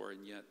looking for,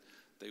 and yet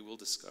they will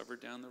discover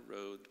down the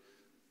road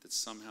that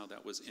somehow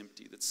that was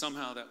empty, that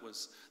somehow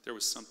there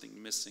was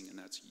something missing, and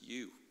that's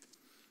you,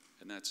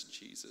 and that's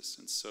Jesus.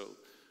 And so,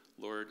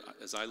 Lord,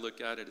 as I look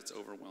at it, it's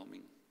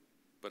overwhelming,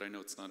 but I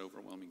know it's not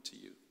overwhelming to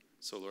you.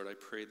 So, Lord, I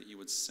pray that you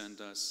would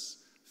send us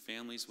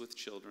families with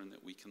children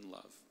that we can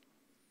love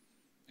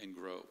and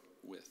grow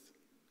with.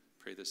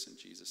 Pray this in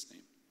Jesus'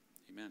 name.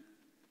 Amen.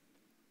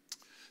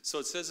 So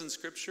it says in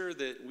Scripture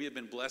that we have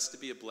been blessed to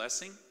be a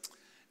blessing.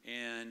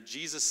 And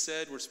Jesus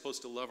said we're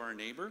supposed to love our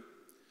neighbor.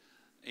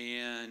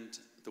 And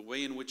the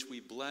way in which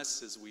we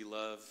bless is we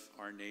love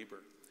our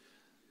neighbor.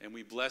 And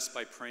we bless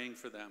by praying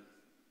for them.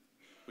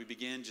 We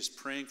begin just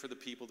praying for the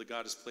people that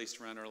God has placed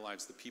around our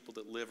lives, the people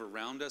that live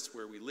around us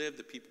where we live,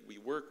 the people we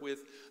work with,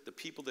 the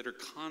people that are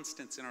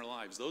constants in our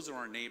lives. Those are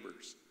our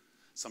neighbors.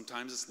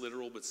 Sometimes it's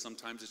literal, but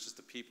sometimes it's just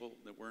the people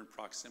that we're in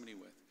proximity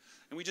with.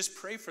 And we just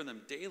pray for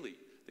them daily,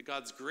 that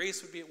God's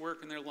grace would be at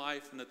work in their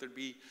life and that there'd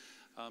be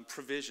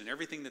provision.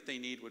 Everything that they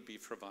need would be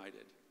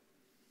provided.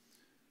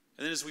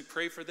 And then as we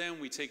pray for them,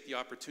 we take the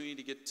opportunity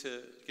to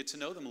get to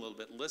know them a little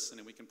bit, listen,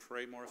 and we can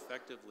pray more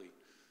effectively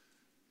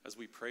as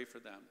we pray for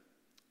them.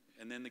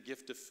 And then the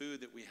gift of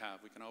food that we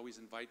have, we can always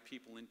invite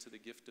people into the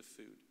gift of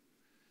food.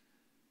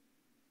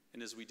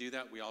 And as we do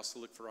that, we also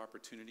look for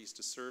opportunities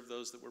to serve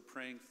those that we're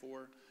praying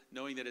for,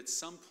 knowing that at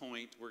some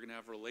point we're going to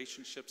have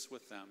relationships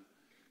with them,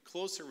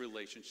 closer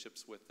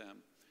relationships with them.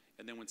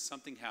 And then when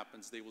something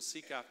happens, they will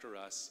seek after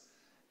us,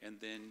 and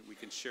then we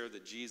can share the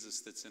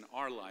Jesus that's in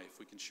our life.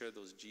 We can share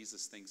those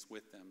Jesus things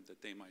with them,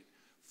 that they might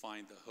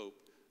find the hope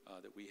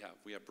that we have.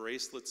 We have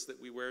bracelets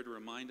that we wear to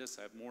remind us.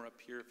 I have more up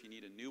here if you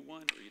need a new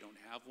one or you don't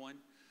have one.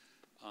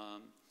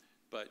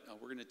 But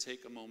we're going to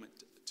take a moment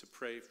to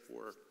pray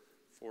for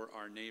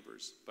our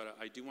neighbors. But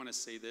I do want to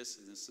say this,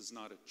 and this is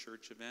not a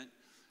church event,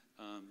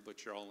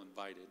 but you're all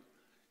invited.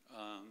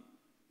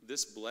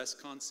 This bless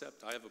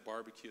concept, I have a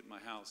barbecue at my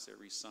house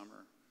every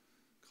summer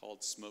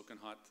called Smoking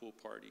Hot Pool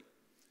Party.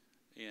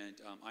 And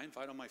I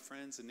invite all my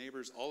friends and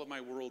neighbors, all of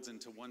my worlds,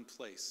 into one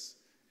place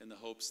in the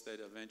hopes that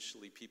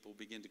eventually people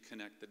begin to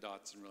connect the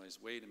dots and realize,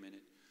 wait a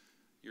minute,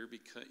 You're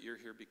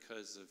here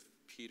because of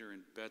Peter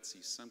and Betsy,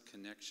 some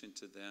connection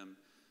to them.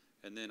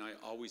 And then I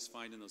always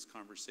find in those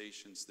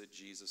conversations that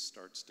Jesus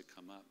starts to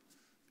come up,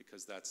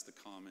 because that's the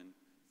common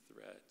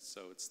thread.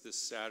 So it's this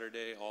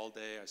Saturday, all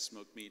day. I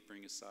smoke meat,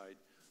 bring a side.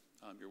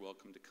 You're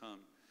welcome to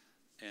come.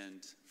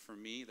 And for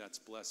me, that's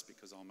blessed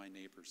because all my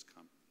neighbors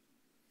come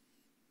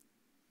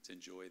to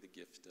enjoy the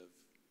gift of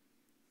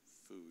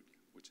food,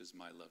 which is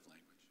my love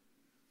language.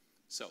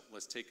 So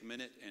let's take a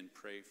minute and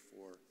pray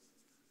for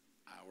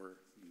our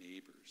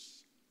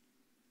neighbors.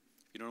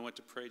 If you don't know what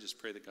to pray, just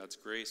pray that God's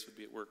grace would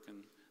be at work in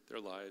their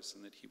lives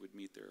and that he would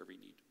meet their every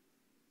need.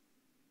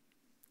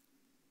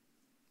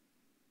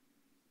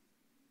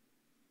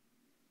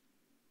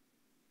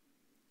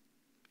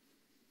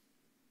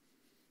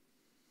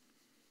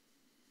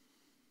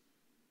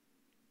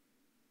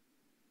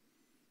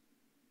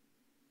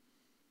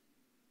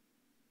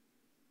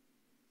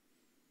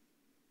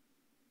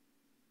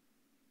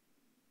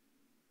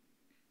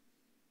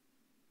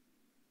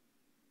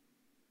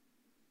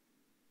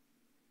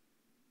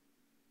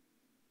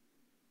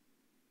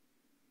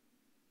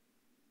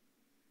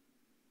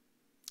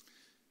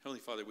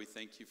 Heavenly Father, we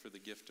thank you for the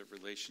gift of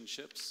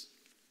relationships.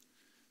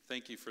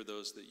 Thank you for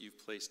those that you've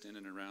placed in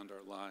and around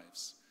our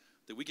lives,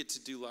 that we get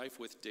to do life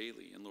with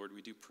daily. And Lord,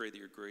 we do pray that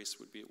your grace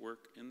would be at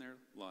work in their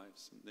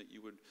lives, and that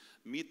you would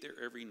meet their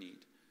every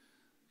need.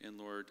 And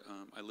Lord,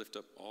 I lift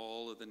up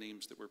all of the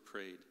names that were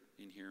prayed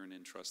in here and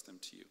entrust them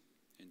to you.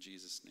 In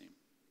Jesus' name,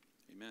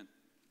 amen.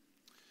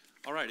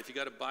 All right, if you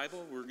got a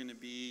Bible, we're going to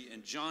be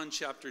in John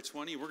chapter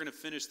 20. We're going to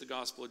finish the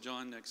Gospel of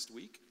John next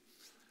week.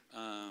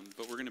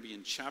 But we're going to be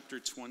in chapter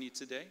 20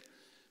 today.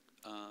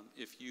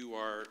 If you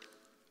are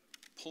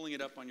pulling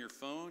it up on your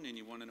phone and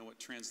you want to know what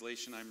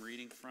translation I'm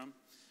reading from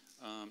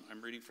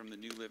the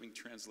New Living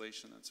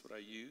Translation. That's what I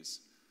use.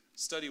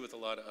 Study with a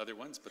lot of other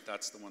ones, but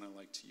that's the one I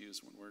like to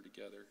use when we're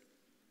together.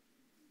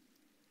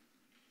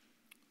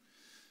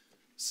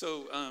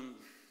 So,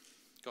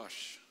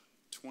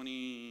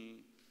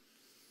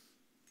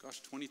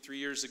 23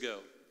 years ago,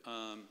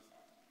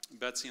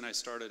 Betsy and I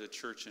started a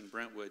church in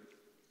Brentwood.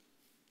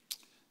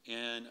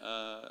 And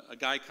a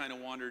guy kind of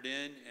wandered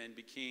in and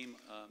became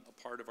a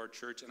part of our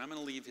church. And I'm going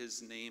to leave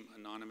his name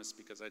anonymous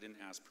because I didn't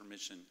ask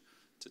permission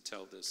to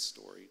tell this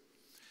story.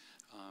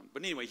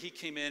 But anyway, he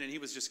came in and he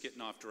was just getting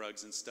off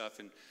drugs and stuff.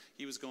 And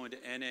he was going to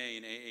NA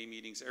and AA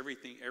meetings, every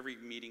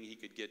meeting he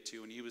could get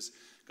to. And he was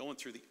going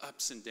through the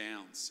ups and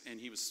downs. And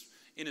he was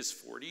in his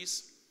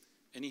 40s.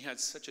 And he had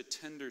such a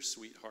tender,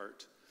 sweet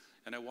heart.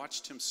 And I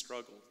watched him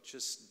struggle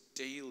just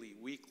daily,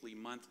 weekly,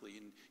 monthly.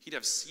 And he'd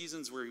have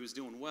seasons where he was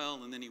doing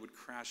well, and then he would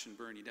crash and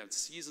burn. He'd have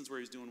seasons where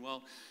he was doing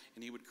well,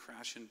 and he would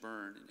crash and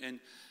burn. And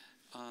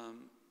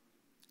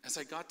as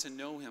I got to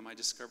know him, I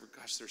discovered,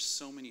 gosh, there's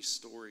so many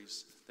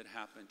stories that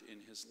happened in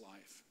his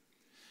life.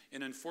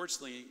 And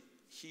unfortunately,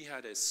 he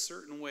had a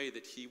certain way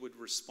that he would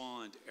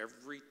respond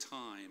every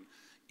time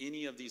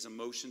any of these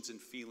emotions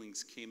and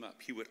feelings came up.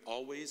 He would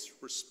always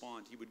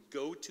respond. He would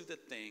go to the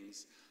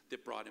things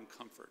that brought him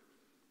comfort,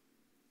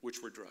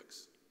 which were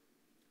drugs.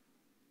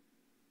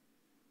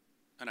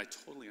 And I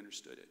totally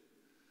understood it.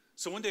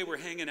 So one day we're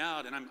hanging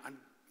out, and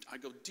I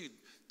go, dude,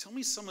 tell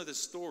me some of the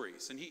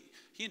stories. And he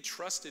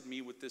entrusted me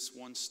with this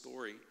one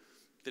story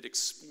that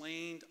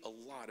explained a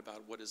lot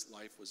about what his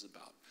life was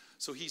about.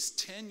 So he's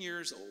 10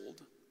 years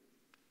old,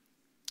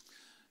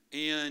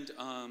 and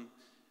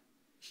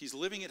he's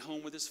living at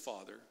home with his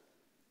father,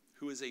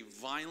 who is a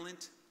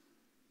violent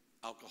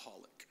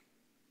alcoholic.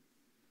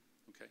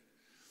 Okay?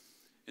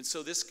 And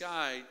so this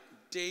guy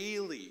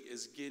daily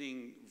is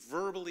getting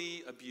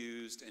verbally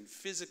abused and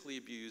physically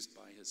abused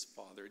by his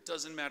father. It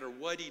doesn't matter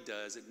what he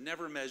does. It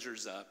never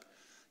measures up.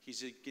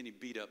 He's getting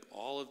beat up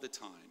all of the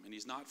time, and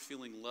he's not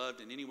feeling loved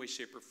in any way,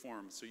 shape, or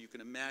form. So you can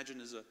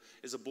imagine as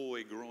a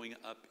boy growing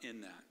up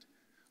in that,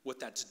 what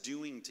that's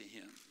doing to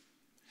him.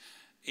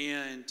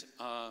 And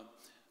a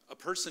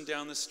person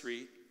down the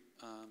street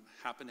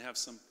happened to have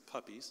some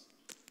puppies,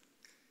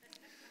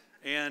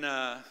 and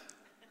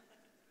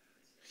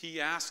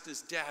he asked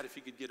his dad if he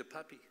could get a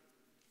puppy.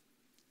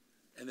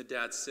 And the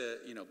dad said,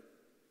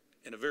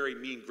 in a very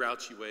mean,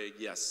 grouchy way,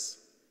 yes,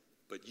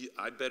 but you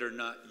better.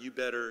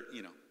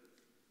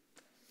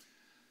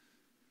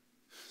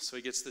 So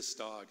he gets this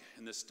dog,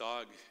 and this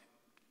dog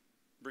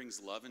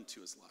brings love into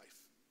his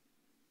life.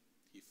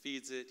 He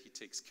feeds it, he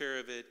takes care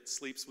of it,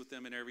 sleeps with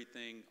them and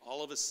everything.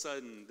 All of a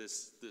sudden,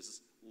 this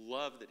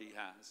love that he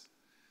has,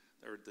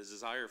 or the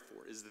desire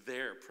for, is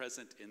there,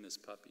 present in this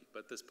puppy.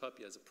 But this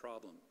puppy has a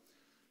problem.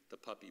 The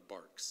puppy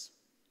barks.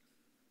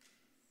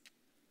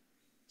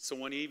 So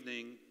one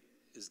evening,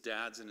 his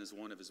dad's in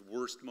one of his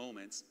worst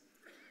moments,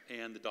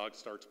 and the dog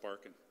starts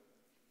barking.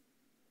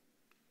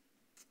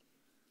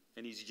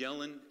 And he's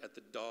yelling at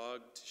the dog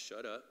to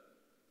shut up.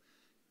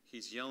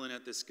 He's yelling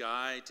at this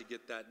guy to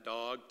get that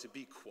dog to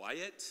be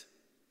quiet.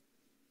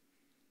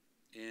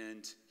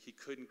 And he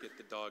couldn't get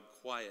the dog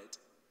quiet.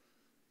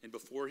 And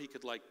before he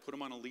could put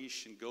him on a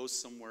leash and go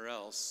somewhere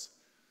else,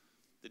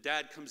 the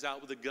dad comes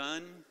out with a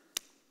gun.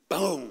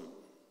 Boom!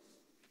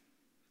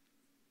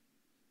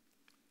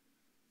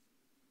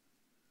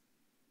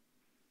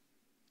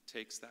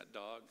 takes that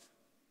dog,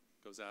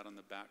 goes out on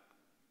the back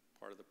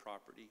part of the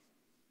property,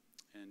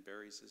 and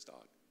buries his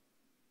dog.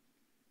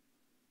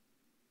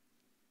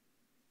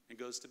 And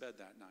goes to bed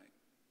that night.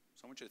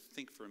 So I want you to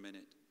think for a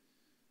minute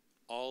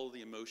all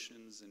the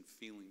emotions and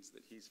feelings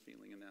that he's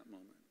feeling in that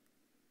moment.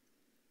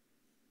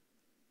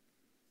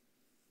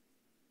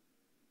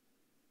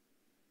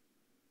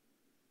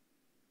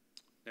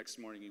 Next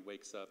morning he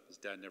wakes up. His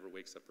dad never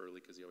wakes up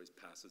early because he always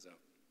passes out.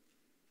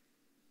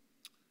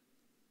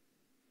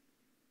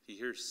 He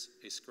hears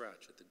a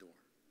scratch at the door.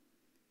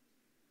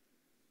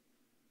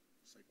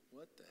 It's like,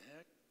 what the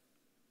heck?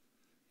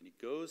 And he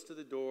goes to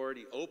the door and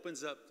he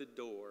opens up the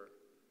door,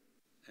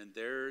 and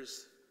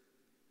there's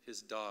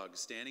his dog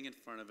standing in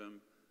front of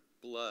him,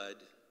 blood,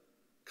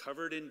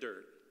 covered in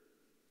dirt.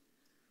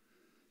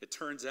 It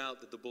turns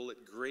out that the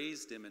bullet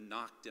grazed him and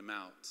knocked him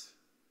out.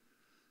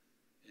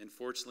 And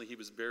fortunately, he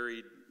was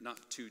buried not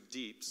too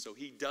deep, so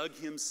he dug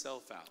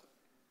himself out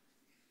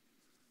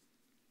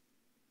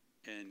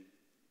and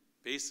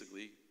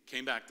basically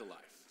came back to life.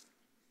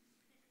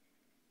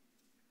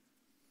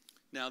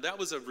 Now, that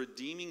was a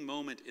redeeming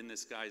moment in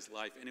this guy's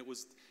life, and it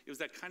was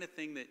that kind of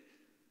thing that,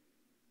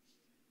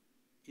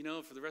 you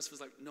know, for the rest of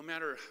his life, no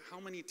matter how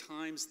many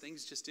times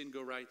things just didn't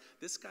go right,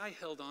 this guy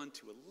held on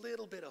to a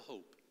little bit of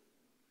hope.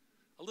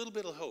 A little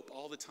bit of hope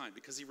all the time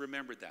because he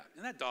remembered that.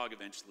 And that dog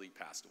eventually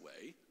passed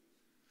away.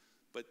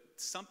 But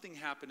something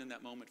happened in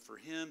that moment for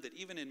him that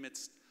even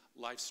amidst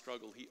life's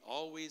struggle, he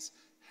always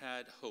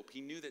had hope.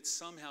 He knew that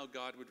somehow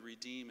God would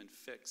redeem and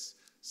fix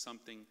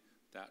something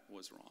that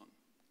was wrong.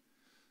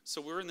 So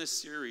we're in this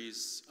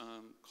series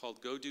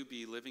called Go Do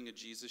Be, Living a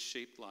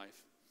Jesus-Shaped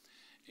Life.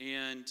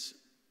 And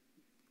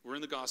we're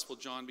in the Gospel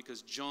of John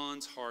because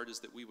John's heart is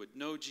that we would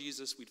know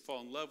Jesus, we'd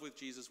fall in love with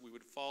Jesus, we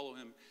would follow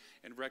him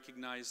and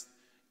recognize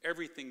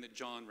everything that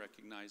John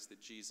recognized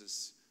that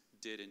Jesus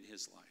did in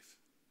his life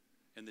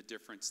and the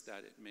difference that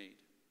it made.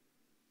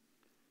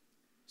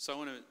 So I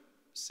want to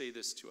say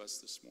this to us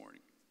this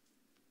morning.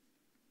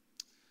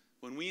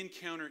 When we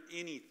encounter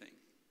anything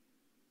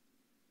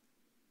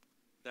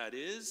that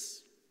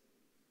is,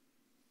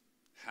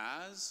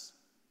 has,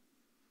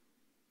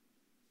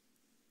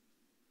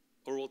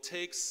 or will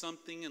take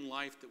something in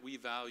life that we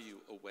value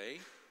away,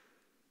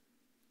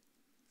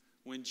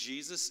 when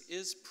Jesus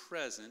is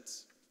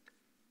present,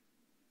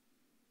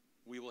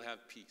 we will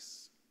have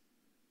peace.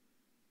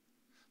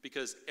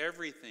 Because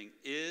everything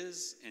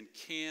is and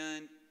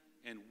can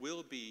and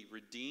will be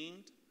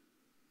redeemed,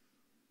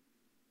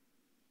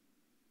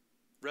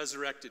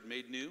 resurrected,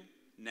 made new,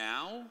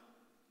 now,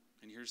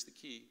 and here's the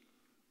key,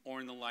 or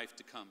in the life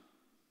to come.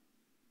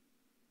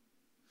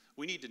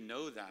 We need to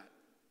know that.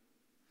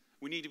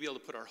 We need to be able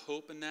to put our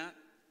hope in that.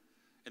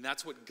 And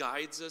that's what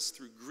guides us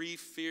through grief,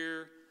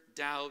 fear,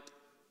 doubt,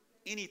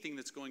 anything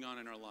that's going on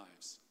in our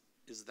lives,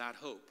 is that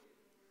hope.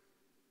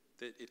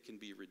 That it can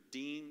be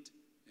redeemed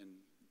and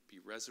be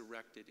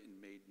resurrected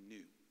and made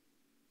new.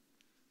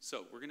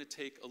 So we're going to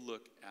take a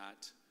look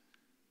at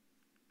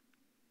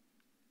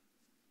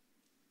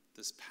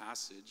this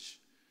passage,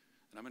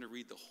 and I'm going to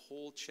read the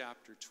whole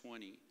chapter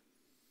 20.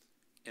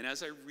 And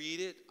as I read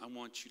it, I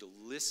want you to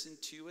listen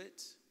to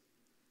it.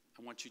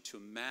 I want you to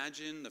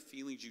imagine the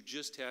feelings you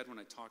just had when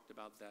I talked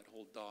about that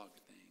whole dog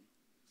thing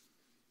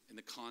in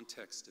the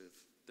context of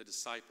the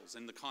disciples,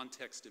 in the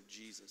context of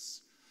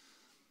Jesus.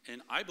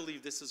 And I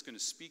believe this is going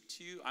to speak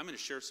to you. I'm going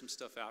to share some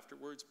stuff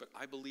afterwards, but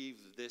I believe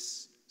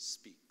this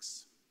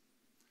speaks.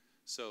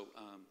 So,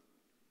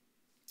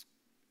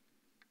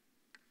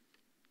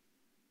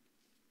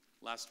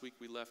 last week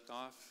we left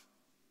off.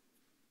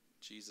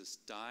 Jesus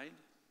died.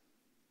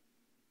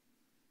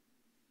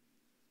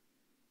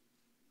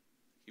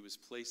 He was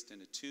placed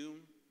in a tomb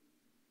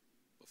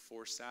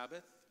before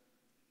Sabbath.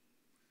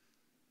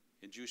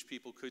 And Jewish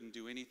people couldn't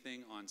do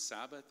anything on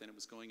Sabbath, and it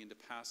was going into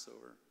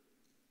Passover.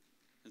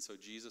 And so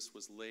Jesus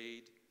was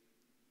laid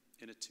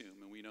in a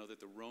tomb. And we know that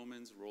the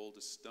Romans rolled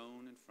a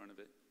stone in front of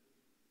it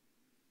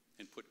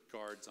and put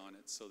guards on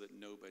it so that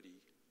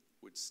nobody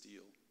would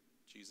steal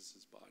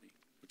Jesus' body,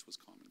 which was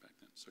common back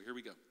then. So here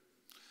we go.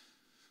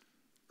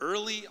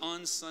 Early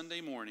on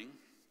Sunday morning,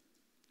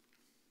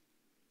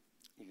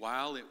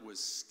 while it was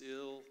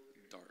still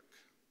dark,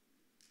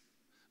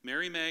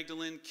 Mary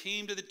Magdalene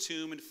came to the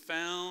tomb and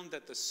found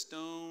that the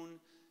stone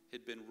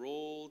had been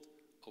rolled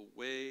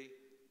away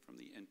from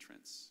the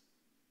entrance.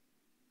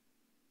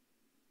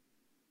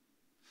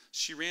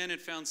 She ran and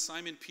found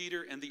Simon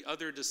Peter and the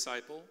other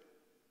disciple,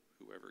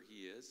 whoever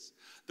he is,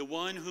 the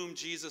one whom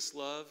Jesus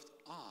loved.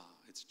 Ah,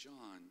 it's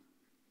John.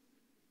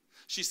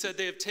 She said,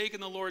 "They have taken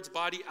the Lord's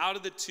body out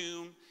of the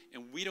tomb,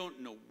 and we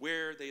don't know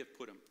where they have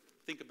put him."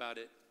 Think about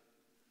it.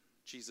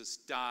 Jesus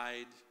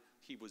died,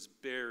 he was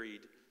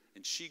buried,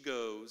 and she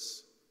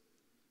goes,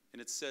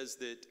 and it says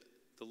that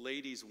the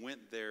ladies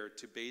went there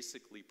to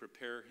basically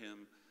prepare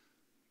him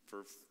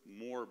for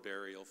more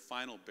burial,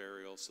 final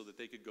burial, so that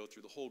they could go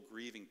through the whole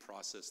grieving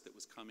process that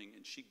was coming.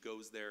 And she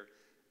goes there,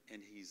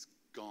 and he's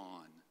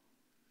gone.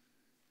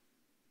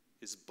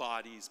 His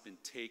body's been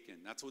taken.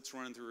 That's what's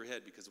running through her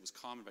head because it was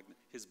common back then.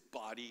 His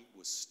body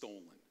was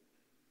stolen.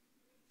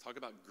 Talk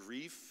about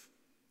grief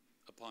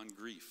upon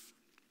grief.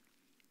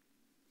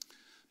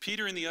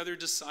 Peter and the other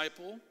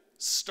disciple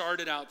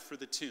started out for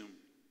the tomb.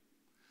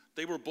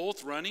 They were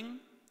both running,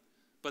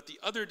 but the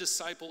other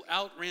disciple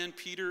outran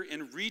Peter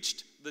and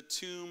reached the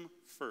tomb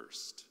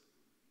first.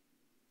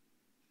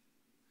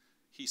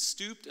 He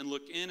stooped and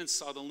looked in and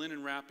saw the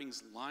linen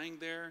wrappings lying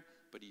there,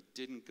 but he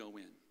didn't go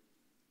in.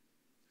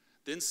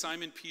 Then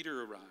Simon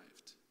Peter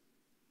arrived,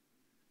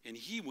 and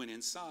he went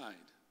inside.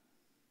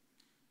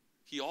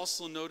 He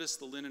also noticed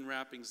the linen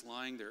wrappings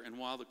lying there, and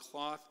while the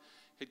cloth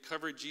had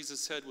covered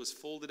Jesus' head was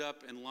folded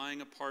up and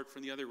lying apart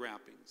from the other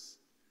wrappings.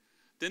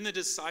 Then the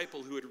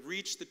disciple who had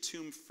reached the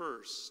tomb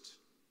first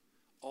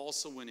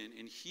also went in,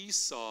 and he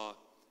saw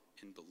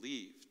and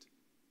believed.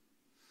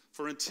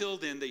 For until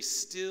then, they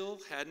still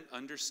hadn't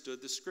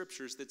understood the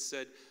scriptures that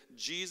said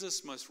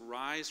Jesus must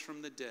rise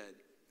from the dead,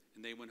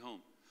 and they went home.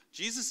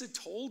 Jesus had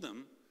told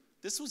them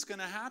this was going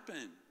to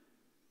happen.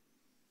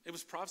 It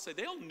was prophesied.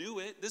 They all knew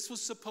it. This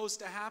was supposed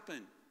to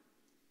happen.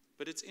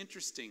 But it's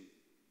interesting.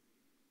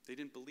 They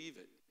didn't believe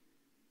it.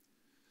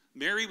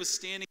 Mary was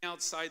standing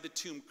outside the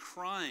tomb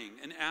crying,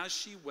 and as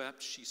she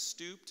wept, she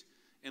stooped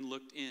and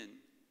looked in.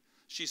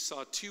 She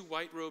saw two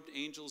white-robed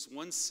angels,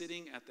 one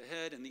sitting at the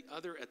head and the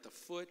other at the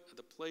foot of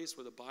the place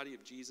where the body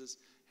of Jesus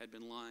had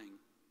been lying.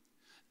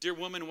 "Dear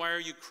woman, why are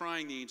you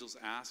crying?" the angels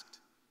asked.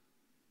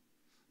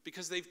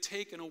 "Because they've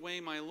taken away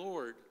my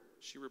Lord,"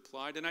 she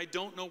replied, "and I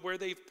don't know where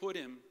they've put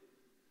him."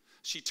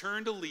 She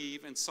turned to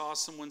leave and saw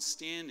someone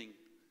standing.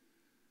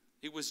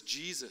 It was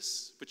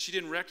Jesus, but she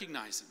didn't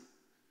recognize him.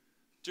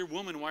 "Dear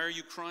woman, why are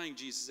you crying?"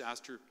 Jesus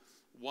asked her.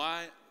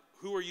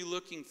 Who are you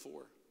looking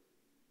for?"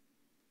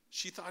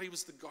 She thought he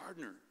was the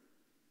gardener.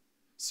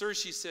 "Sir,"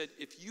 she said,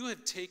 "if you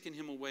have taken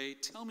him away,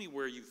 tell me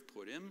where you've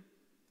put him,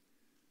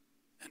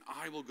 and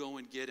I will go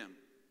and get him."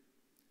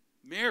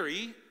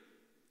 "Mary,"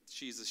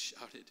 Jesus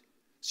shouted.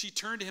 She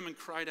turned to him and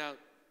cried out,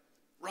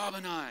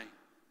 "Rabboni,"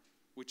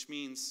 which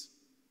means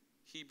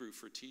Hebrew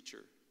for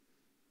teacher.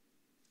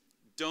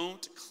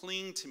 "Don't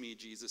cling to me,"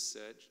 Jesus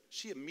said.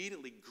 She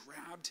immediately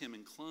grabbed him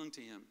and clung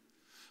to him.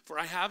 "For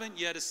I haven't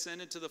yet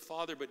ascended to the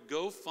Father, but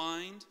go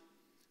find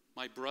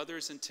my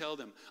brothers and tell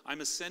them, I'm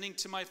ascending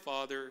to my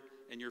Father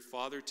and your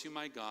Father, to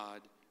my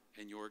God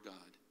and your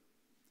God."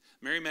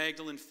 Mary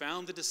Magdalene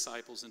found the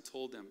disciples and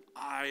told them,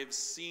 "I've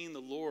seen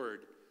the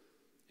Lord."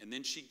 And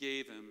then she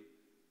gave him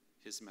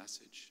his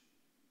message.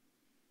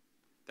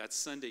 That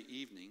Sunday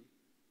evening,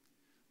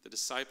 the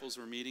disciples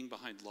were meeting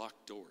behind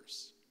locked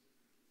doors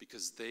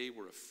because they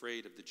were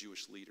afraid of the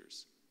Jewish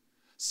leaders.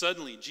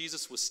 Suddenly,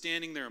 Jesus was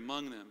standing there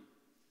among them.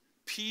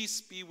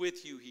 "Peace be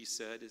with you," he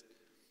said.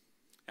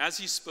 As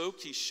he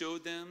spoke, he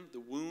showed them the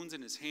wounds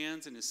in his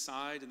hands and his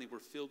side, and they were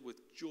filled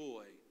with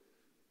joy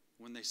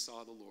when they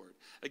saw the Lord.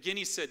 Again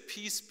he said,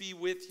 "Peace be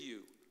with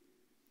you.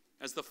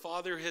 As the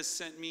Father has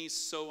sent me,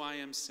 so I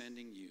am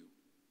sending you."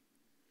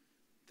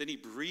 Then he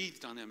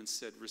breathed on them and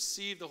said,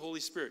 "Receive the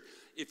Holy Spirit.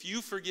 If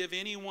you forgive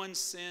anyone's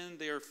sin,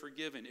 they are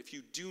forgiven. If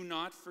you do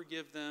not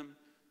forgive them,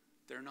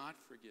 they're not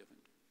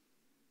forgiven."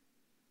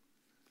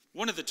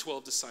 One of the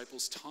 12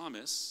 disciples,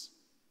 Thomas,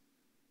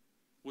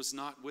 was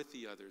not with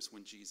the others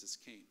when Jesus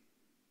came.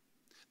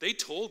 They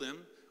told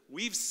him,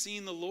 "We've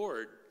seen the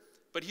Lord."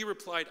 But he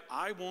replied,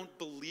 "I won't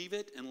believe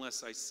it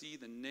unless I see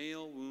the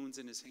nail wounds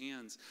in his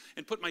hands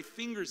and put my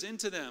fingers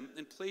into them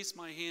and place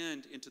my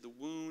hand into the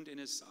wound in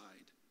his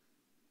side."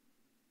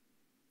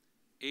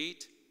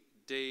 8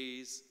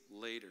 days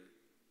later.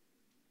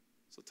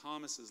 So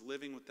Thomas is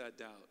living with that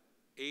doubt.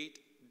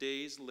 8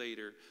 days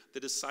later, the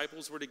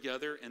disciples were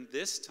together, and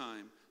this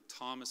time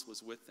Thomas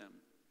was with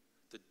them.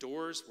 The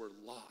doors were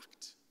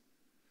locked.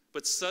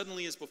 But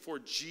suddenly, as before,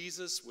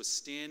 Jesus was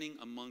standing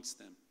amongst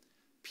them.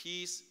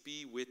 "Peace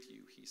be with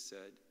you," he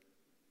said.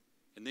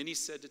 And then he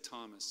said to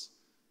Thomas,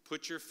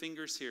 "Put your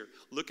fingers here.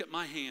 Look at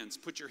my hands.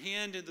 Put your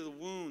hand into the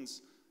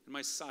wounds in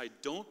my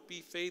side. Don't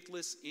be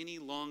faithless any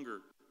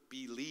longer.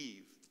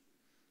 Believe."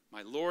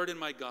 "My Lord and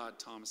my God,"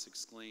 Thomas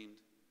exclaimed.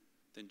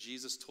 Then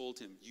Jesus told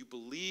him, "You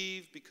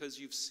believe because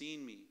you've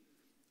seen me.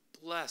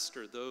 Blessed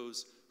are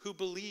those who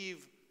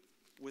believe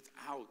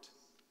without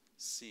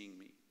seeing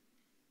me."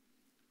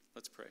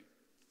 Let's pray.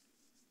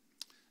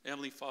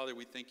 Heavenly Father,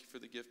 we thank you for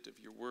the gift of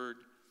your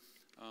word.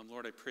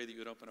 Lord, I pray that you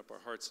would open up our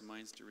hearts and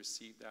minds to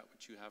receive that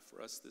which you have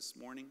for us this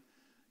morning.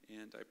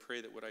 And I pray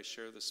that what I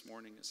share this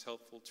morning is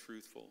helpful,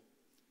 truthful,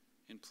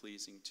 and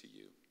pleasing to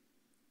you.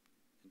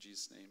 In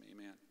Jesus' name,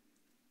 amen.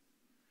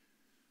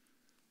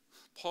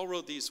 Paul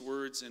wrote these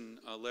words in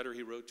a letter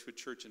he wrote to a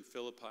church in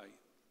Philippi.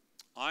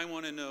 "I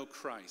want to know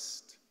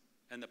Christ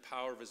and the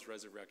power of his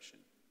resurrection."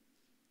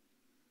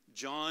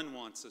 John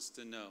wants us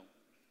to know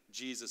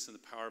Jesus and the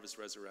power of his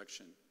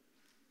resurrection.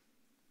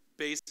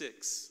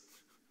 Basics.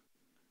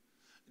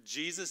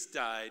 Jesus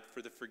died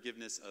for the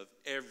forgiveness of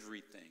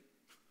everything.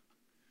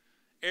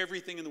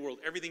 Everything in the world,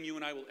 everything you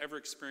and I will ever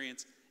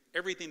experience,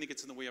 everything that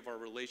gets in the way of our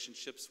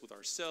relationships with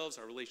ourselves,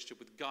 our relationship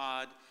with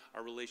God,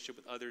 our relationship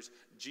with others.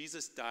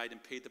 Jesus died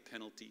and paid the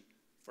penalty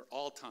for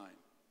all time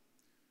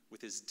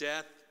with his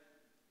death,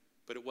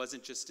 But it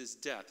wasn't just his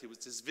death. It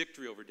was his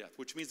victory over death,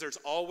 which means there's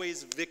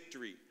always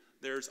victory.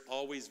 There's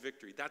always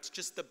victory. That's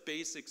just the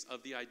basics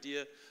of the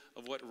idea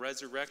of what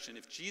resurrection.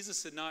 If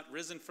Jesus had not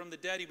risen from the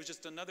dead, he was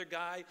just another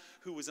guy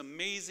who was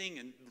amazing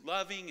and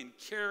loving and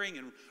caring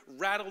and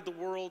rattled the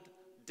world,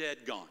 dead,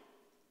 gone.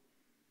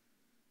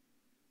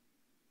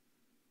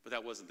 But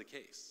that wasn't the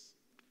case.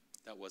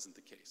 That wasn't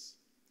the case.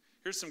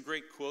 Here's some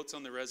great quotes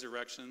on the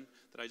resurrection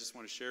that I just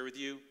want to share with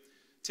you.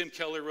 Tim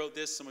Keller wrote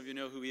this. Some of you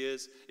know who he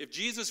is. If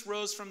Jesus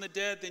rose from the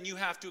dead, then you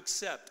have to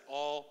accept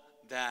all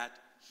that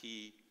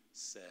he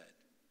said.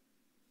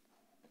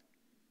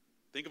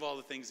 Think of all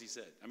the things he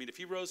said. I mean, if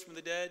he rose from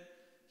the dead,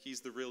 he's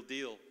the real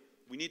deal.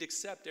 We need to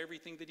accept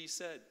everything that he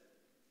said.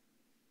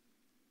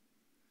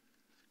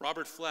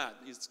 Robert Flatt,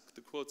 these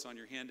the quotes on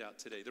your handout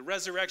today. The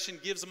resurrection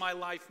gives my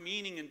life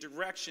meaning and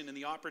direction and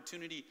the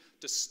opportunity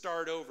to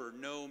start over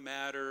no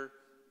matter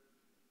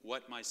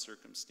what my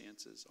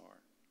circumstances are.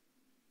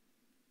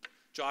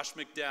 Josh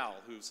McDowell,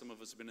 who some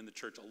of us have been in the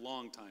church a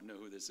long time, know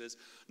who this is.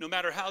 No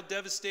matter how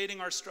devastating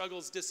our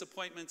struggles,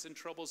 disappointments, and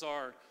troubles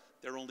are,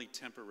 they're only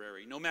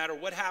temporary. No matter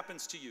what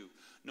happens to you,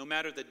 no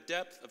matter the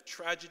depth of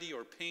tragedy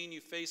or pain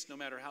you face, no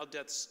matter how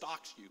death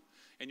stalks you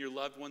and your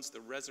loved ones,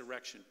 the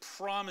resurrection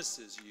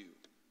promises you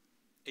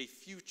a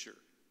future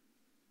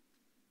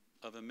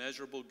of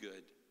immeasurable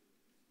good.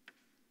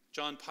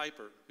 John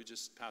Piper, who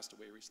just passed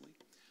away recently.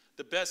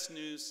 The best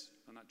news,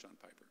 no, not John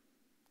Piper.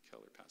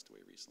 Keller passed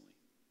away recently.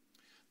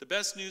 The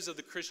best news of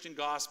the Christian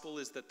gospel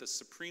is that the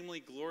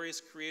supremely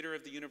glorious creator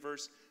of the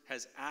universe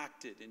has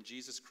acted in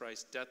Jesus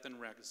Christ's death and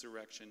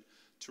resurrection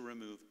to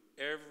remove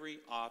every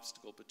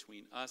obstacle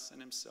between us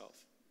and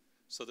himself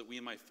so that we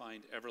might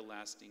find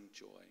everlasting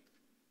joy.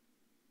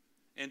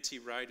 N.T.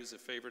 Wright, who's a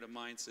favorite of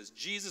mine, says,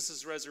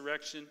 Jesus'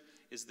 resurrection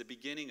is the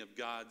beginning of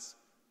God's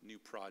new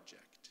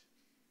project.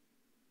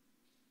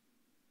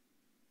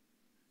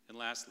 And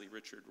lastly,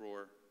 Richard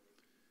Rohr.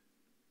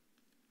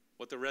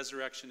 What the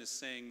resurrection is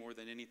saying more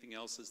than anything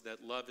else is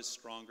that love is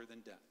stronger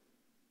than death.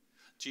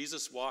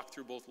 Jesus walked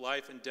through both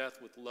life and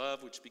death with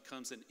love, which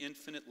becomes an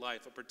infinite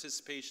life, a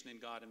participation in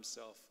God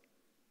himself.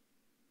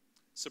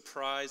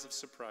 Surprise of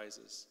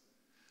surprises.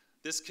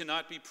 This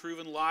cannot be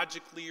proven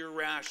logically or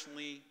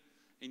rationally,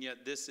 and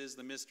yet this is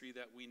the mystery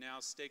that we now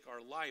stake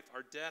our life,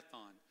 our death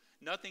on.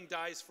 Nothing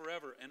dies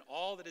forever, and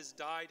all that has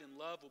died in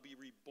love will be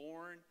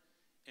reborn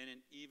in an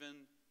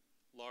even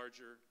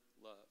larger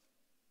love.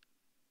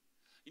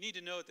 You need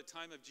to know at the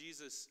time of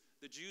Jesus,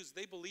 the Jews,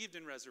 they believed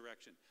in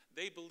resurrection.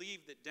 They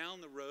believed that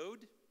down the road,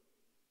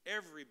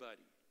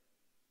 everybody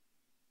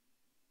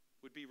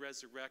would be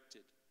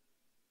resurrected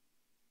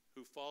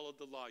who followed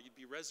the law. You'd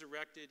be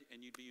resurrected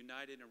and you'd be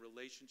united in a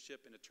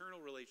relationship, an eternal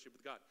relationship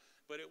with God.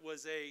 But it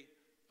was a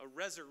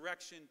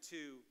resurrection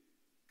to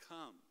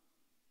come.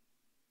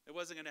 It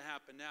wasn't going to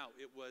happen now.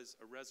 It was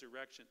a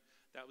resurrection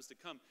that was to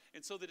come.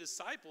 And so the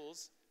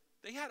disciples,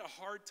 they had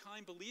a hard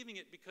time believing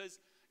it because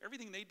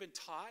everything they'd been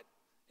taught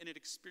and had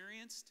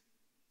experienced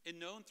and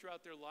known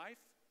throughout their life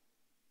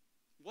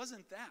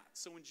wasn't that.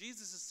 So when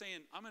Jesus is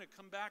saying, I'm going to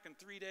come back in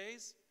 3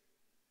 days,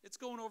 it's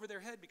going over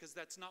their head because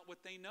that's not what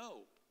they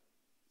know.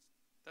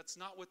 That's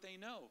not what they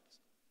know.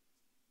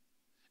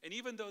 And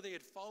even though they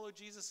had followed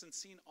Jesus and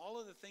seen all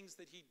of the things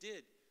that he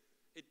did,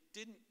 it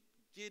didn't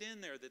get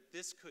in there that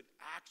this could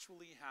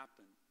actually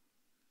happen.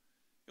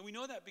 And we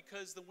know that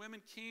because the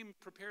women came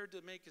prepared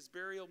to make his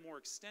burial more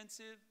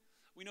extensive.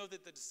 We know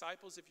that the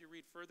disciples, if you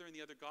read further in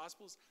the other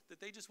Gospels, that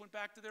they just went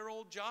back to their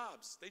old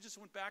jobs. They just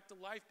went back to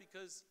life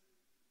because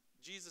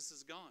Jesus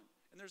is gone.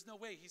 And there's no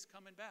way he's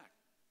coming back.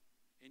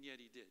 And yet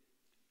he did.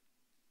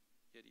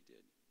 Yet he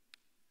did.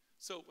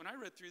 So when I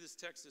read through this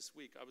text this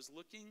week, I was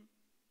looking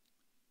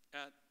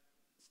at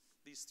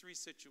these three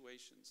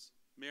situations.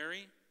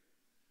 Mary,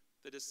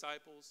 the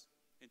disciples,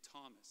 and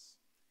Thomas,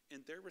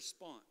 and their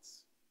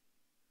response.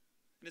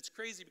 And it's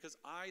crazy because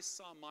I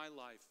saw my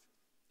life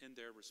in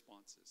their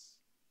responses.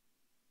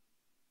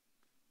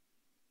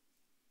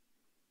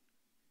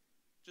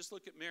 Just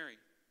look at Mary.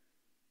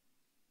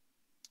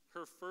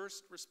 Her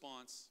first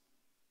response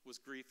was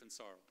grief and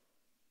sorrow.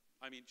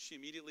 I mean, she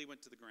immediately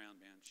went to the ground,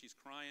 man. She's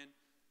crying,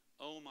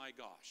 oh my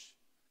gosh.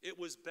 It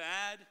was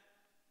bad,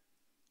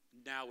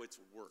 now it's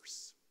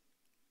worse.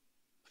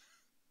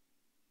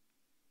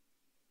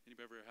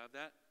 Anybody ever have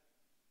that?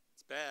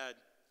 It's bad,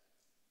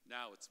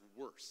 now it's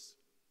worse.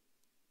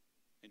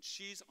 And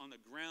she's on the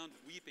ground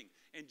weeping.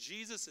 And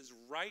Jesus is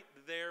right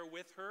there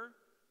with her,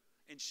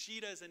 and she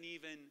doesn't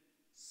even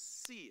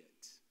see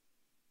it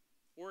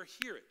or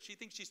hear it. She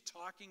thinks she's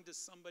talking to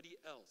somebody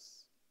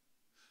else.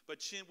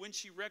 But when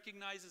she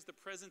recognizes the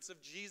presence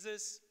of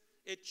Jesus,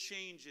 it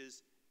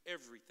changes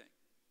everything.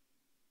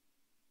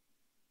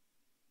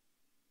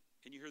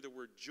 And you hear the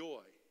word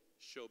joy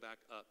show back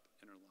up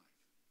in her life.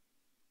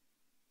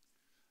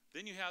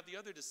 Then you have the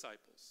other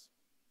disciples.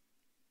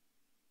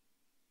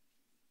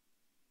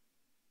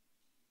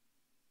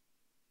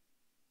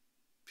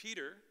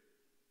 Peter,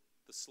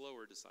 the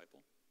slower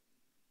disciple,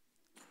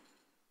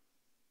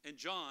 and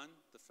John,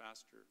 the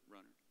faster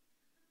runner.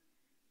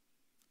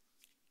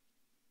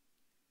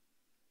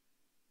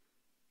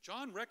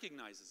 John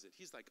recognizes it.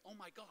 He's like, oh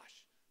my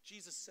gosh,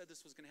 Jesus said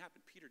this was going to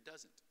happen. Peter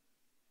doesn't.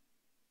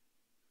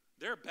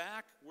 They're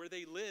back where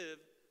they live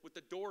with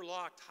the door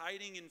locked,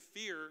 hiding in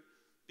fear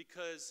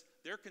because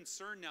they're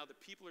concerned now that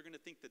people are going to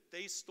think that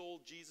they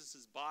stole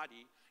Jesus'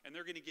 body and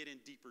they're going to get in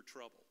deeper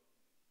trouble.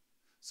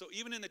 So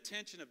even in the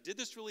tension of, did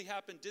this really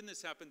happen? Didn't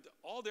this happen?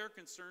 All they're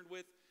concerned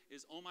with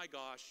is, oh my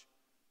gosh,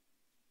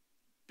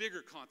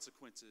 bigger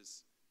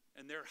consequences.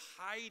 And they're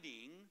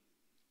hiding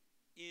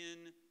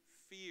in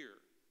fear.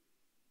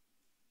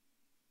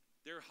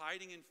 They're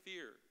hiding in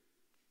fear.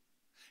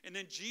 And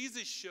then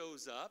Jesus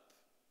shows up,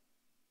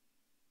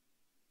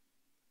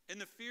 and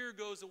the fear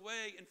goes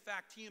away. In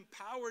fact, he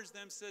empowers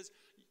them, says,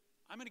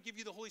 I'm going to give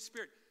you the Holy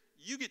Spirit.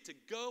 You get to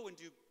go and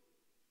do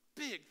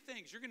big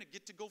things. You're going to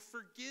get to go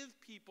forgive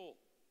people.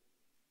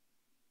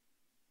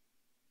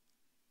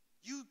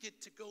 You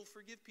get to go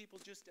forgive people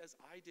just as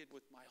I did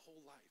with my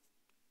whole life.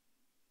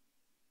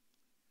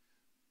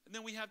 And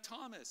then we have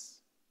Thomas.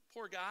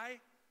 Poor guy.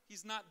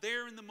 He's not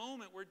there in the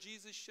moment where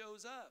Jesus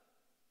shows up.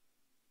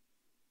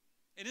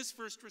 And his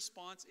first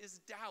response is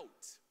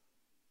doubt.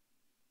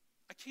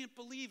 I can't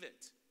believe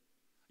it.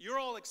 You're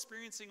all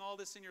experiencing all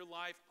this in your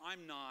life.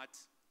 I'm not.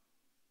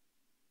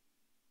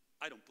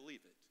 I don't believe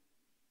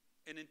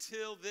it. And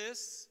until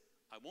this,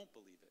 I won't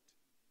believe it.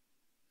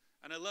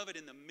 And I love it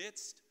in the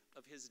midst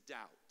of his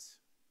doubt.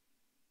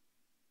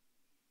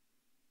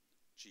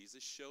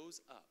 Jesus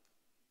shows up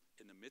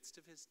in the midst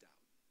of his doubt,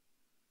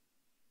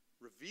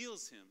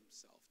 reveals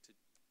himself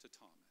to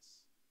Thomas,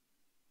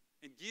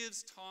 and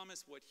gives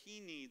Thomas what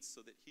he needs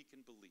so that he can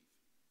believe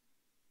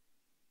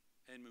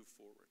and move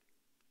forward.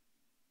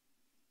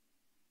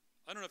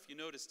 I don't know if you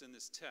noticed in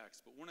this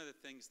text, but one of the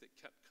things that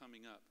kept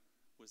coming up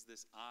was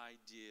this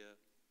idea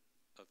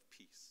of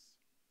peace.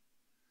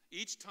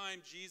 Each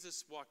time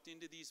Jesus walked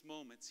into these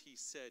moments, he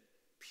said,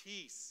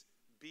 peace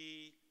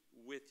be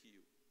with you.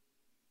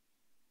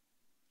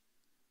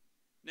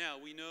 Now,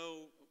 we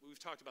know, we've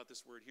talked about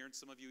this word here, and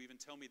some of you even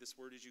tell me this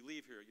word as you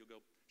leave here. You'll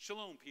go,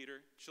 shalom, Peter,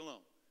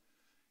 shalom.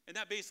 And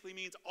that basically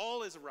means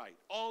all is right,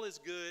 all is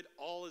good,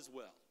 all is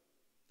well.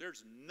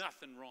 There's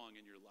nothing wrong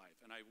in your life,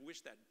 and I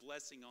wish that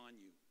blessing on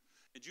you.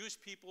 And Jewish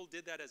people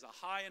did that as a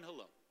hi and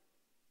hello.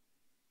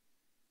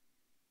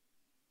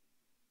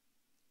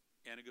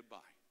 And a goodbye.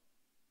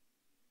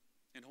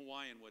 In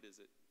Hawaiian, what is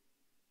it?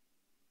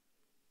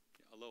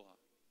 Yeah, aloha.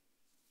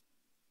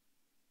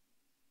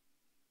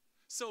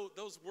 So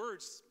those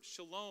words,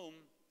 shalom,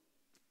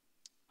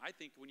 I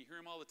think when you hear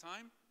them all the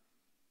time,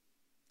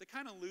 they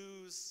kind of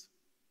lose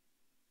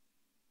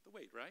the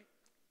weight, right?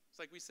 It's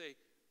like we say,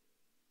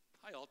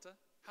 hi, Alta,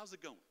 how's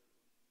it going?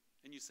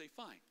 And you say,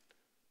 fine.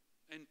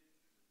 And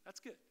that's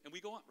good. And we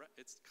go on, right?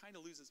 It kind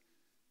of loses.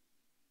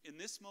 In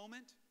this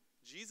moment,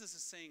 Jesus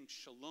is saying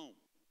shalom.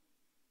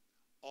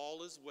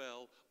 All is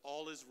well,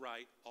 all is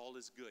right, all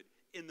is good.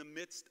 In the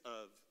midst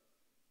of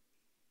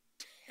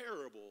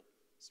terrible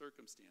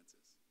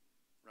circumstances,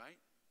 right?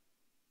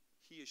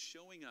 He is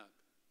showing up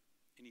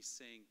and he's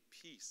saying,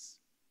 peace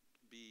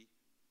be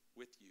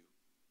with you.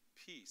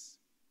 Peace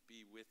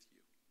be with you.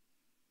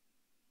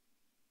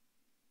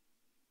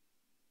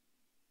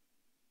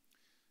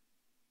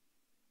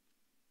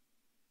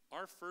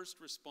 Our first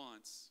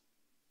response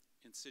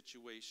in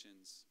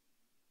situations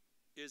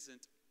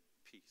isn't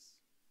peace.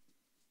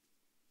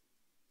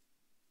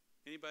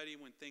 Anybody,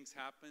 when things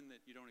happen that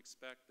you don't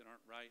expect, that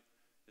aren't right,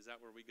 is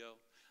that where we go?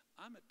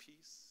 I'm at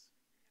peace.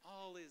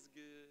 All is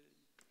good.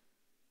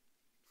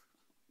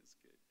 All is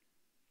good.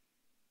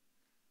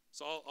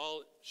 So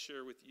I'll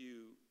share with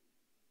you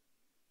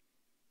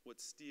what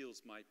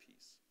steals my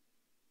peace.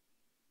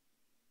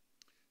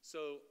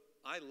 So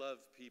I love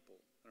people.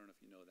 I don't know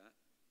if you know that.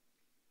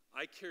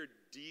 I care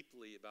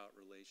deeply about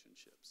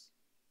relationships.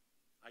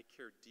 I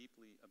care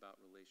deeply about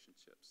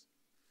relationships.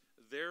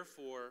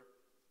 Therefore,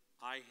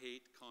 I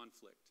hate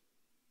conflict.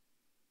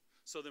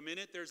 So the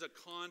minute there's a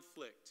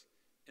conflict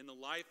in the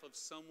life of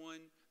someone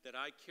that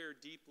I care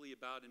deeply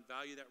about and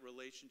value that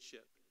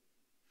relationship,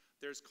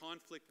 there's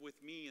conflict with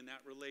me in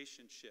that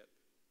relationship,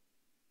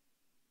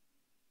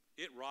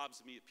 it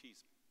robs me of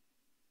peace.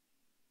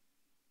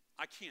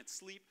 I can't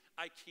sleep,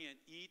 I can't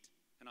eat,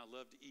 and I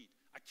love to eat.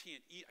 I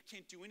can't eat, I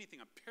can't do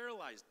anything. I'm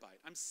paralyzed by it.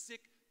 I'm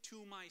sick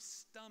to my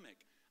stomach.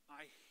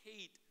 I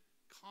hate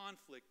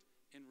conflict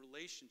in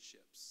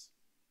relationships.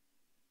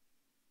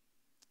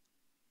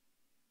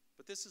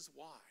 But this is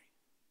why.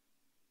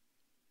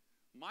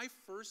 My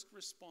first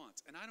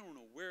response, and I don't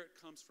know where it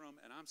comes from,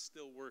 and I'm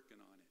still working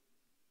on it.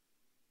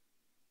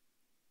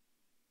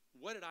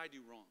 What did I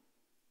do wrong?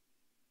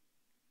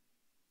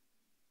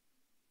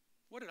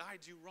 What did I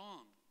do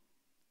wrong?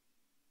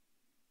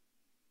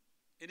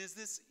 And is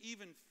this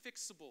even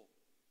fixable?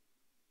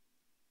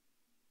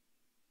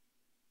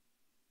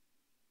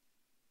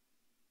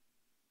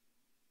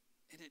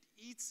 And it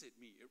eats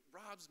at me. It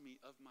robs me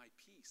of my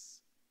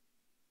peace.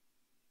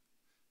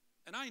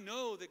 And I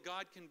know that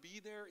God can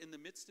be there in the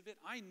midst of it.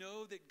 I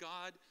know that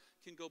God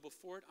can go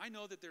before it. I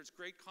know that there's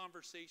great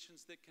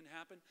conversations that can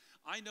happen.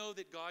 I know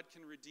that God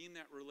can redeem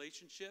that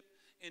relationship.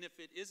 And if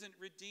it isn't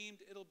redeemed,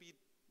 it'll be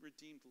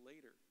redeemed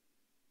later.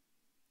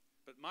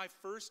 But my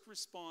first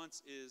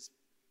response is,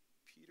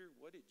 Peter,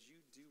 what did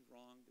you do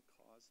wrong to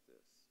cause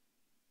this?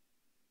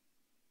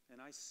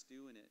 And I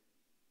stew in it.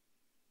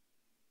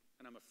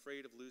 And I'm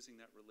afraid of losing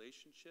that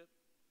relationship.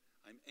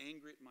 I'm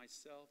angry at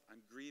myself.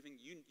 I'm grieving.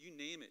 You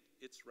name it,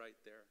 it's right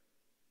there.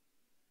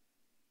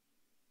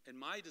 And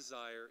my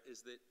desire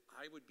is that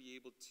I would be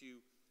able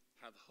to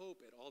have hope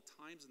at all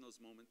times in those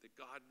moments that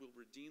God will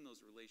redeem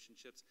those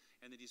relationships,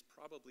 and that he's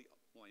probably,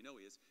 well, I know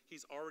he is,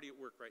 he's already at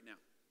work right now.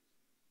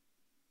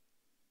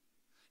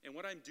 And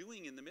what I'm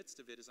doing in the midst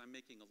of it is I'm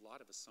making a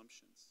lot of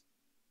assumptions.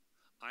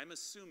 I'm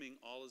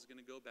assuming all is going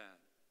to go bad,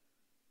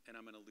 and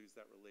I'm going to lose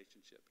that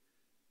relationship.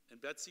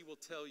 And Betsy will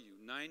tell you,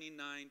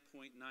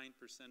 99.9%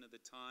 of the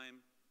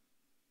time,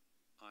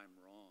 I'm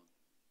wrong.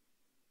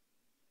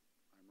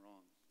 I'm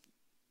wrong.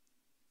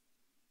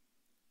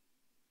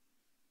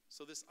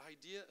 So this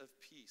idea of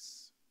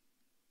peace.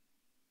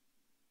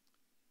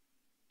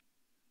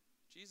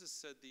 Jesus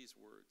said these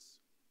words.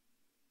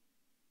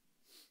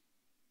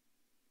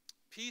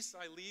 Peace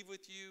I leave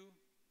with you,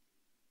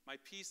 my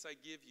peace I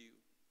give you.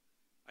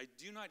 I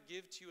do not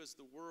give to you as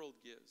the world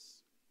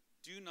gives.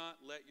 Do not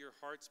let your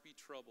hearts be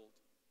troubled,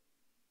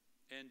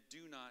 and do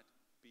not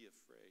be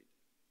afraid.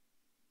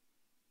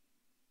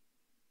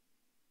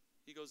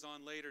 He goes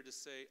on later to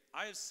say,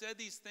 I have said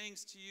these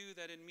things to you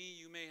that in me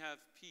you may have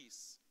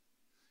peace.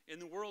 In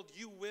the world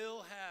you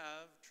will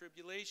have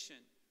tribulation,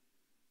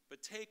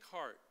 but take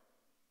heart.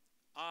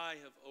 I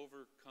have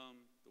overcome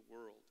the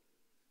world.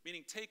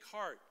 Meaning, take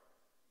heart.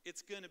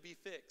 It's going to be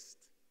fixed.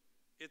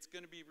 It's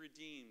going to be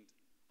redeemed.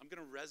 I'm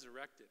going to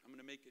resurrect it. I'm going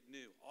to make it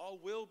new. All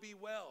will be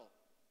well.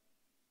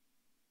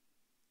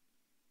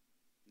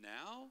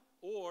 Now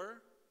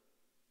or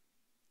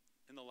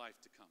in the life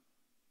to come.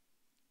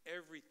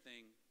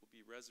 Everything will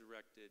be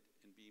resurrected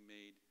and be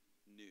made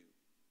new.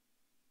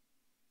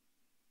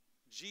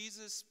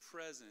 Jesus'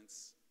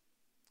 presence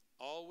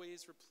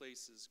always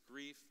replaces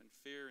grief and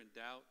fear and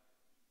doubt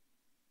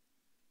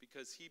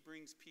because he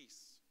brings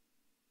peace.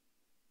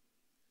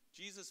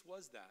 Jesus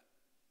was that.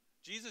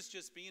 Jesus,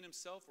 just being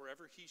himself,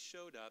 wherever he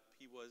showed up,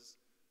 he was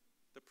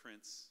the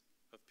Prince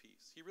of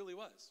Peace. He really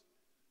was.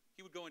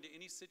 He would go into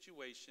any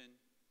situation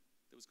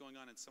that was going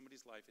on in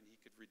somebody's life and he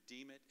could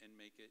redeem it and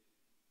make it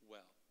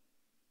well.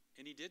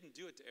 And he didn't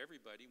do it to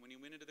everybody. When he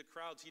went into the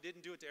crowds, he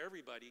didn't do it to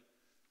everybody,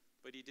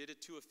 but he did it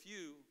to a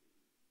few.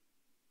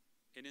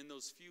 And in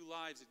those few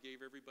lives, it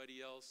gave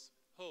everybody else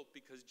hope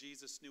because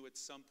Jesus knew at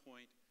some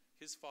point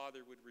his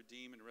Father would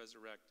redeem and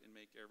resurrect and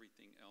make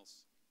everything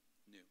else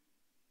new.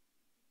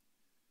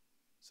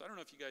 So I don't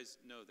know if you guys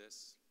know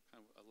this,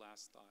 kind of a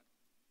last thought.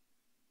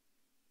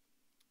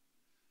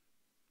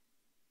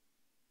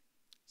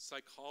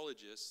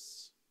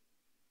 Psychologists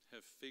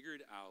have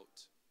figured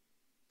out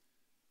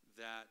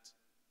that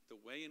the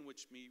way in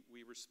which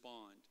we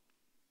respond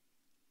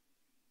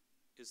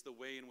is the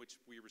way in which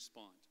we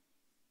respond.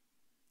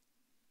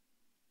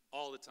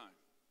 All the time.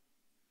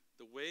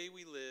 The way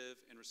we live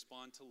and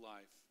respond to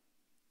life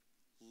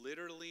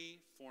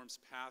literally forms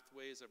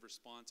pathways of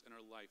response in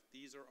our life.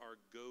 These are our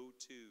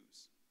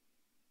go-tos.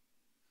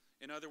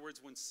 In other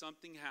words, when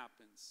something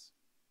happens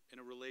in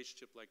a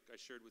relationship like I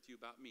shared with you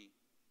about me,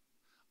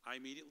 I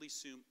immediately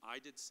assume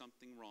I did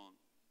something wrong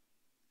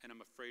and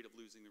I'm afraid of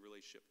losing the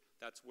relationship.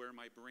 That's where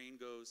my brain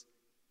goes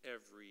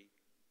every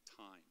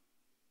time.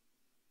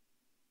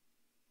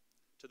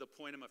 To the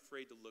point I'm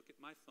afraid to look at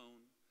my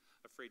phone,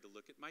 afraid to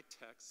look at my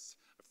texts,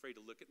 afraid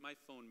to look at my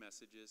phone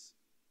messages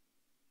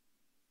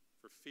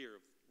for fear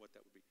of what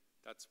that would be.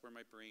 That's where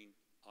my brain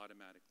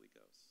automatically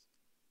goes.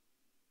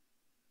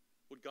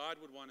 What God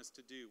would want us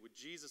to do, what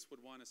Jesus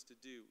would want us to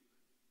do,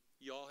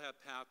 you all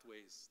have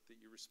pathways that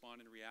you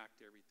respond and react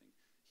to everything.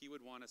 He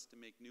would want us to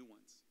make new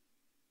ones.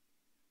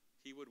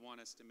 He would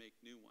want us to make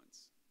new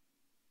ones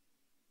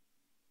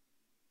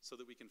so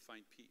that we can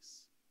find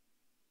peace.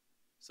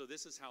 So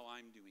this is how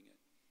I'm doing it.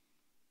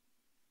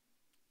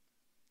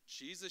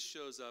 Jesus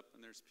shows up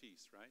and there's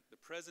peace, right? The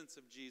presence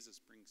of Jesus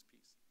brings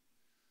peace.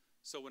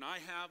 So when I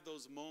have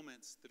those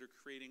moments that are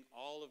creating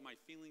all of my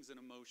feelings and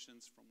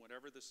emotions from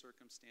whatever the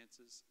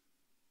circumstances,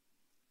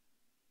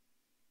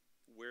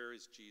 where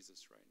is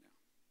Jesus right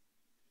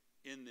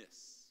now? In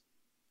this.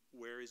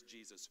 Where is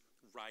Jesus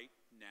right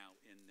now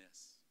in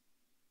this?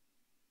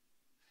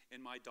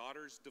 In my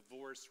daughter's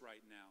divorce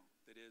right now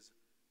that is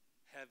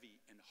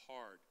heavy and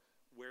hard,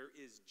 where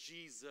is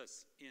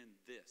Jesus in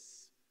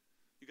this?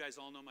 You guys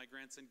all know my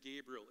grandson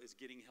Gabriel is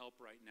getting help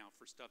right now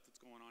for stuff that's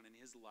going on in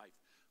his life.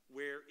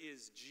 Where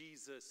is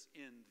Jesus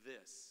in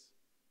this?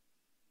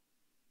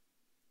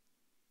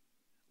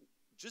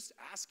 Just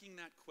asking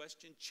that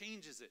question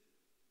changes it.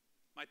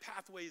 My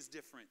pathway is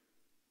different.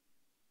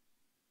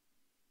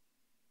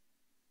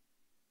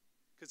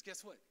 Because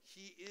guess what?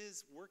 He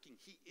is working.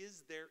 He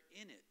is there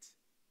in it.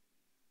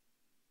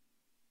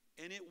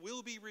 And it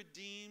will be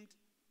redeemed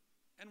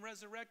and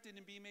resurrected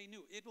and be made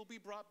new. It will be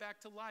brought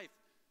back to life.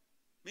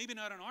 Maybe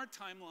not on our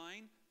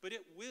timeline, but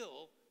it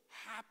will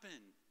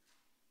happen.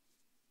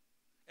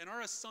 And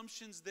our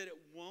assumptions that it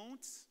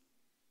won't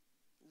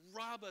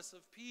rob us of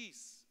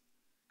peace.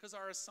 because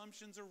our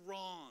assumptions are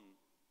wrong.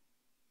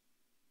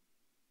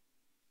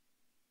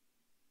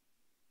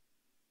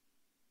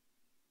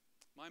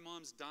 My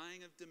mom's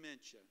dying of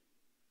dementia.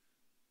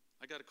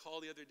 I got a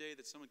call the other day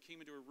that someone came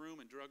into her room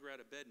and drug her out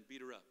of bed and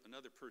beat her up.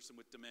 Another person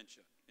with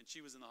dementia. And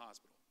she was in the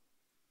hospital.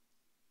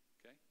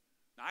 Okay?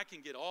 Now I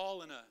can get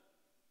all in a...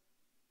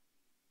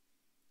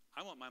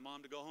 I want my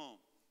mom to go home,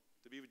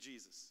 to be with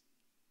Jesus.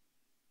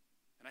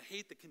 And I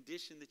hate the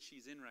condition that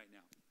she's in right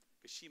now.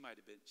 Because she might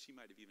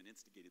have even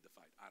instigated the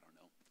fight. I don't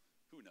know.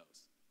 Who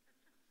knows?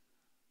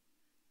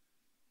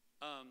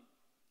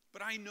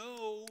 But I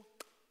know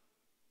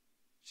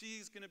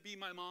she's going to be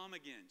my mom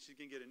again. She's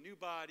going to get a new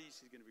body.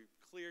 She's going to be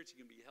cleared. She's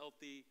going to be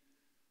healthy.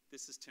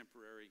 This is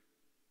temporary.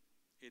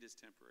 It is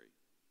temporary.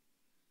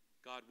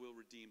 God will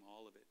redeem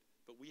all of it.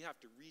 But we have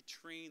to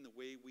retrain the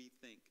way we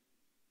think.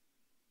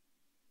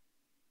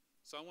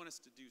 So I want us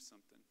to do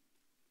something.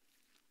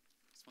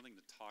 It's one thing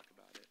to talk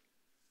about it.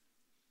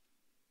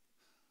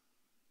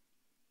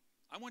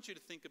 I want you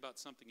to think about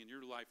something in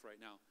your life right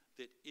now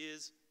that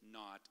is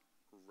not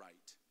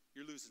right.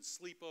 You're losing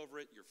sleep over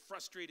it. You're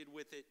frustrated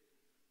with it.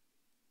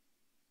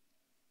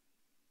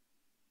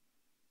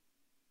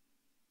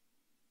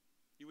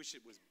 You wish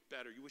it was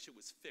better. You wish it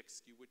was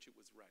fixed. You wish it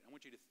was right. I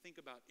want you to think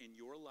about in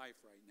your life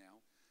right now,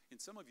 and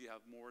some of you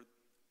have more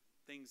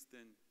things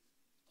than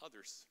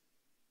others.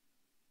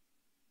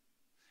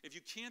 If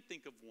you can't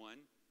think of one,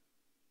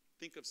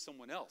 think of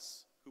someone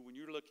else who, when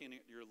you're looking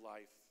at your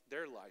life,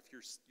 their life,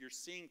 you're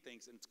seeing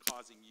things and it's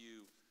causing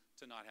you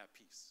to not have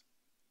peace.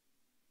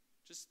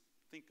 Just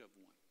think of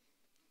one.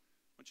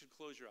 I want you to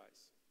close your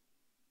eyes.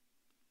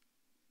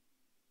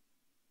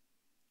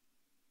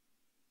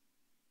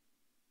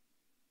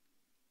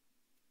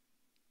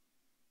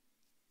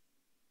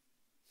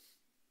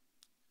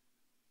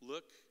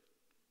 Look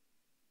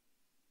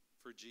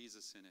for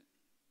Jesus in it.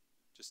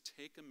 Just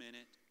take a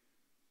minute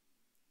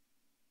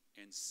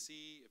and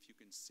see if you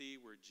can see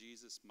where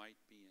Jesus might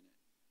be in it.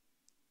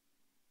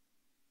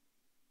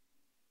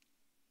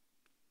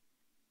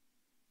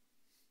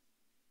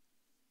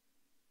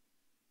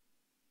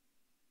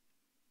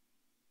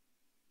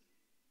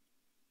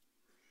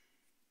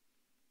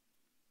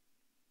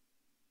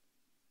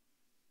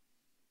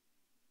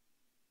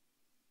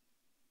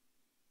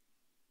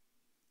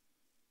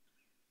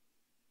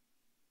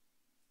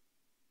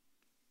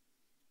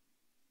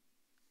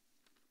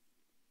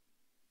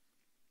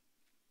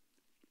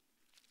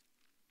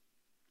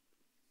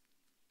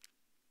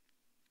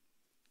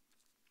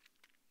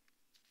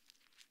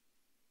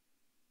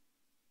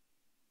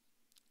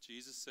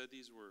 Jesus said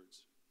these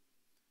words,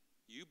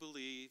 "You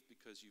believe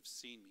because you've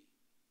seen me.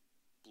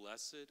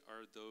 Blessed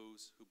are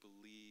those who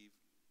believe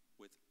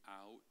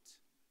without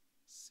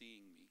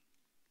seeing me."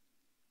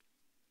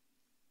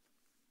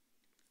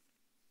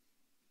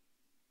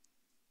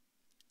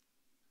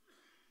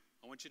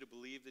 I want you to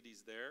believe that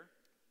he's there.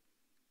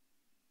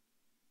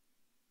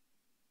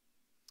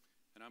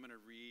 And I'm going to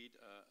read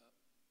a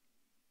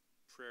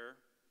prayer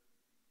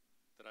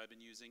that I've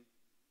been using.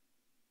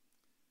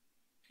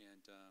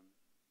 And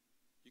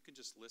you can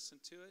just listen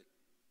to it,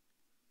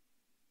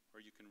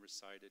 or you can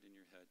recite it in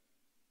your head.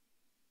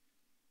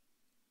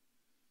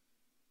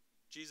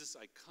 Jesus,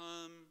 I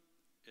come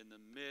in the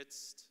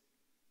midst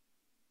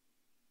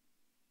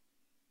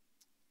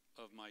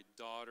of my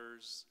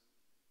daughter's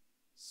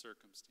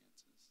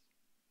circumstances.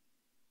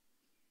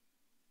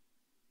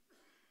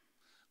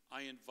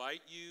 I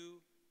invite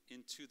you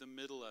into the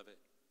middle of it.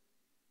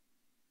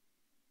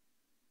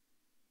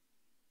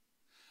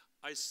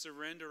 I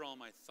surrender all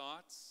my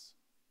thoughts.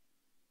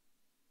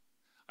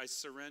 I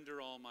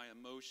surrender all my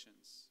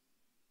emotions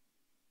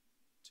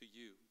to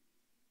you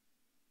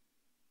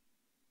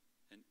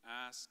and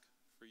ask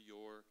for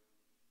your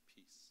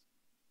peace.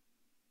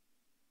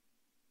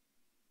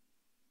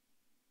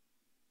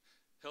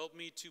 Help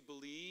me to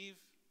believe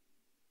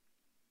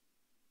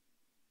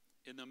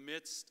in the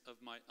midst of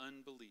my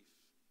unbelief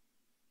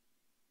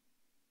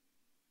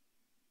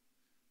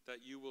that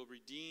you will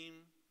redeem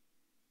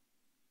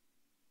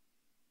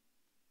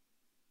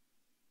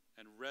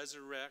and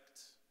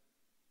resurrect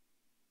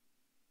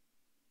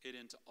it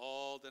into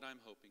all that I'm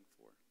hoping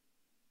for.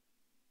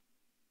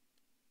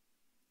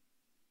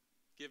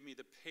 Give me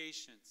the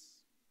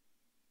patience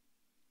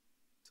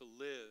to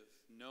live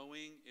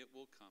knowing it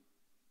will come.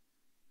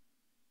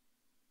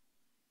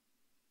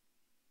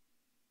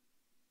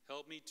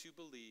 Help me to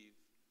believe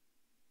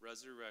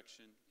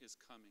resurrection is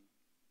coming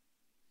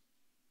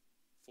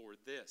for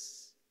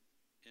this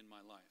in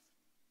my life.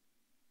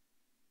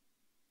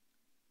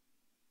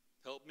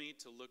 Help me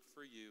to look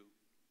for you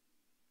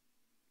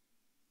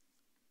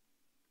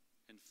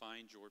and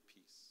find your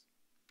peace.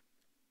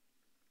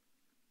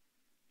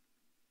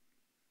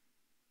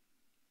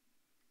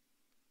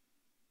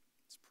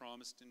 It's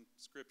promised in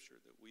Scripture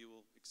that we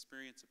will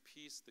experience a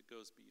peace that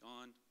goes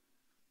beyond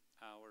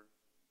our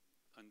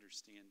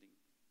understanding.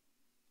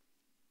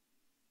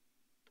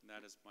 And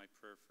that is my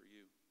prayer for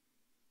you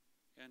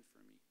and for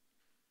me.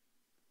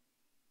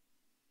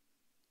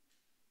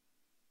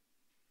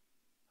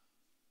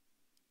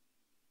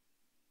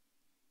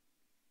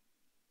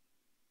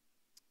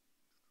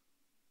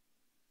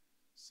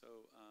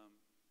 So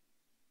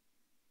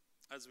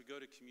as we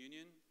go to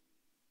communion,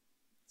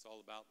 it's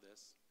all about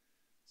this.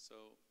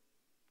 So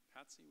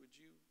Patsy, would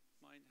you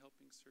mind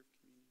helping serve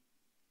communion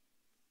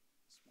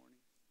this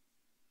morning?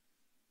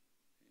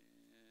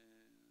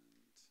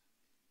 And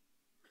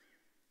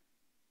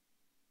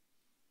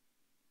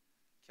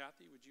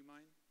Kathy, would you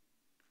mind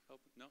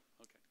helping? No?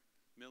 Okay.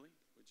 Millie,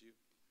 would you?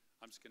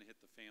 I'm just going to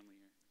hit the family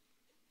here.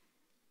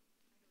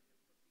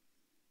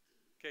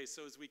 Okay,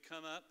 so as we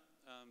come up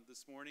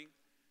this morning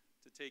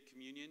to take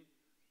communion,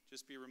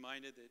 just be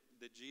reminded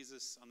that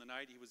Jesus, on the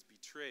night he was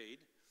betrayed,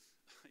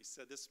 he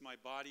said, "This is my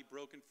body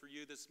broken for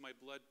you. This is my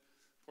blood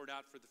poured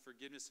out for the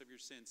forgiveness of your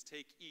sins.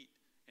 Take, eat,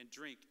 and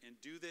drink, and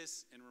do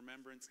this in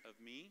remembrance of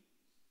me."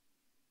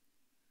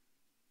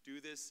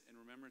 Do this in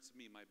remembrance of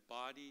me. My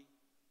body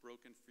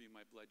broken for you,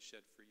 my blood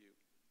shed for you.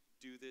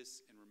 Do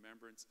this in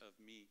remembrance of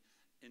me.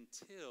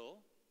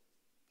 Until,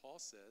 Paul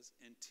says,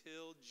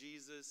 until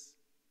Jesus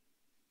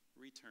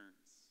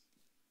returns.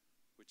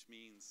 Which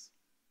means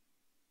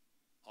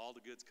all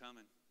the good's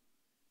coming.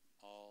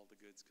 All the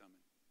good's coming.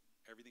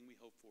 Everything we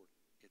hope for,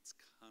 it's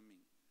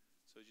coming.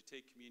 So as you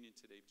take communion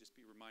today, just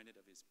be reminded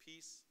of his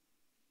peace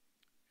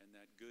and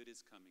that good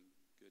is coming.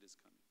 Good is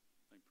coming.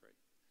 Let me pray.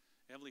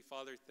 Heavenly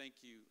Father,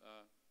 thank you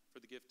for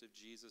the gift of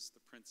Jesus,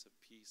 the Prince of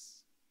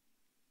Peace.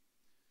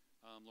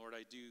 Lord,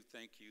 I do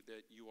thank you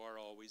that you are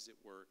always at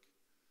work.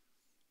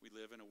 We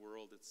live in a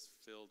world that's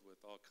filled with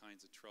all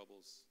kinds of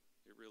troubles.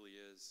 It really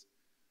is.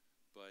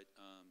 But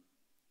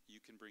you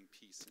can bring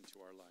peace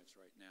into our lives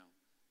right now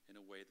in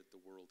a way that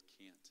the world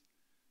can't.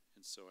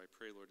 And so I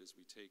pray, Lord, as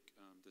we take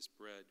this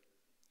bread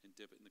and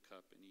dip it in the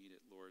cup and eat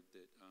it, Lord,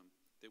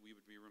 that we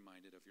would be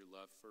reminded of your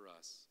love for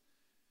us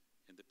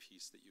and the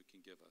peace that you can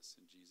give us.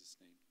 In Jesus'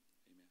 name,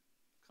 amen.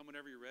 Come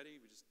whenever you're ready.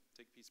 We just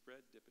take a piece of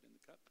bread, dip it in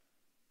the cup,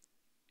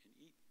 and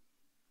eat.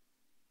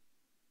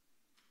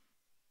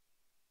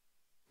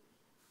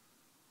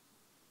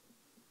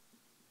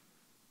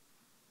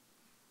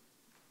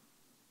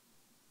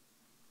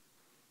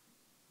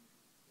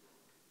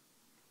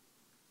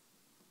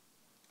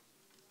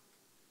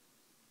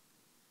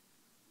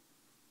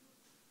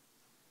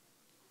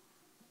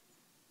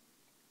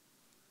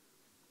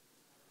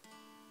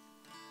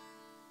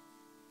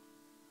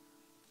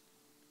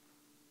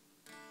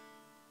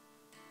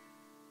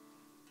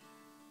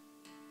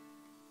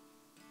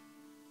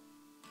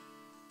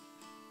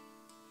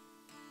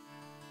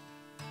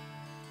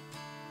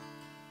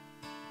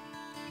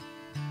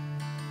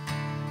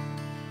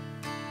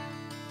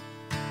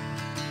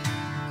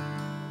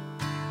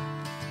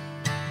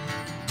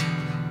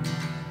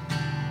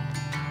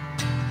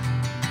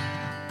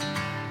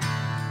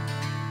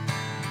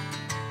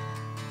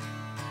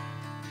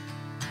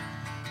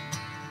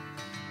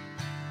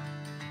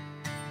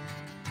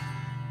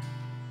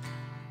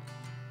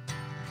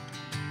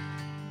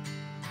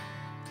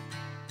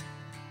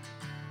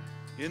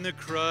 In the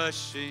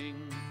crushing,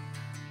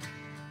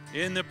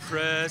 in the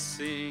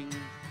pressing,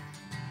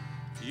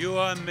 you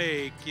are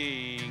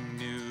making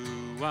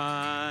new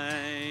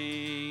wine.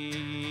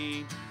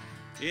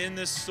 In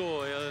the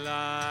soil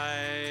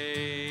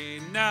I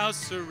now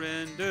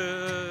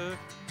surrender,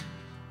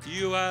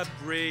 you are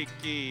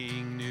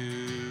breaking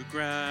new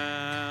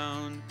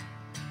ground.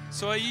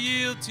 So I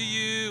yield to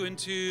you and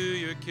to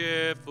your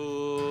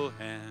careful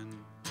hand.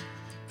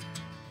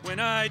 When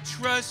I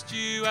trust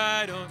you,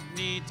 I don't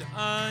need to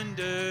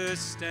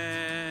understand.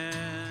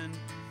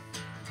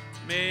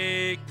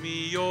 Make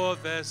me your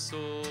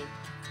vessel,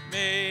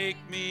 make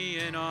me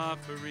an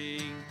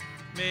offering,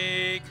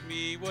 make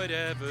me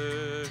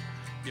whatever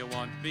you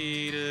want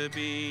me to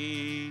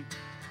be.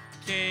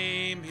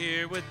 Came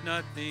here with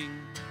nothing,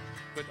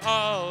 but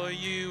all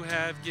you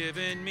have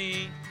given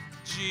me.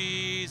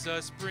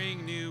 Jesus,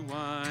 bring new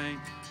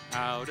wine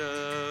out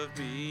of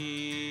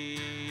me.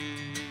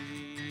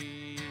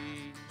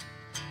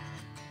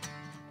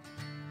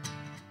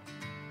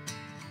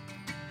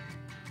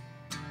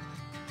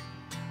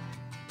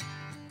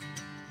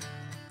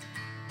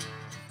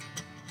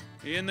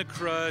 In the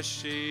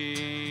crushing,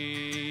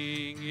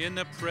 in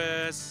the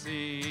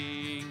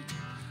pressing,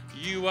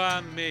 you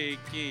are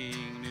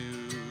making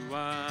new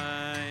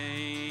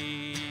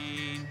wine.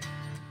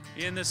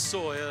 In the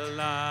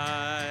soil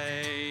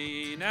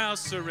I now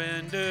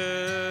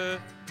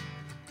surrender,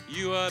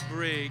 you are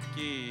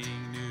breaking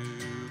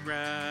new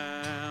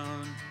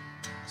ground.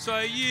 So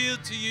I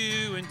yield to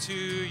you and to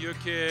your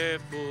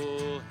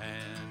careful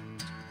hand.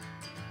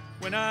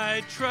 When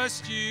I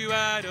trust you,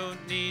 I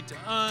don't need to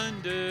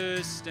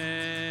understand.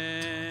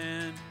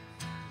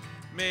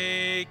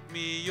 Make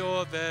me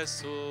your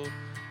vessel,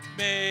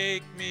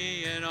 make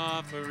me an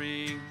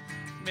offering,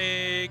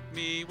 make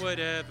me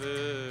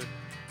whatever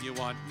you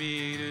want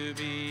me to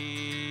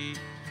be.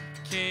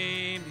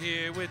 Came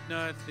here with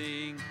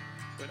nothing,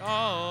 but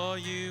all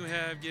you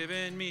have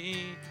given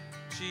me.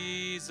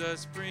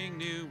 Jesus, bring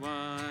new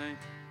wine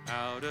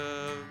out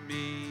of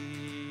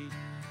me.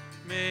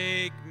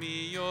 Make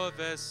me your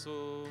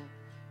vessel,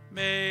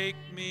 make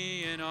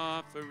me an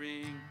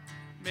offering,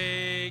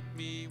 make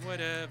me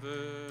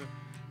whatever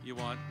you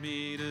want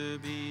me to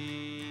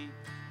be.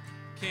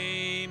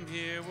 Came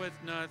here with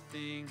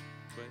nothing,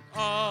 but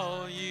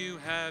all you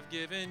have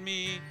given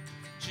me.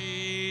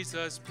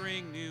 Jesus,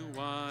 bring new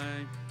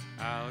wine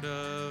out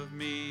of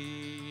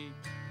me.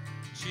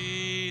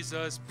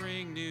 Jesus,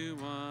 bring new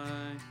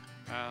wine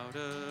out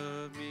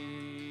of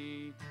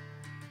me.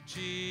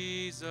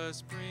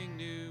 Jesus, bring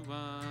new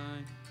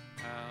wine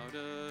out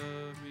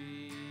of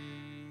me.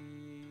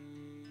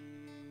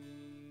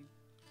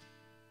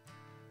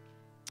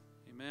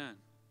 Amen.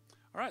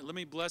 All right, let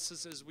me bless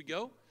us as we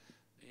go,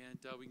 and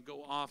we can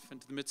go off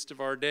into the midst of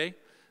our day.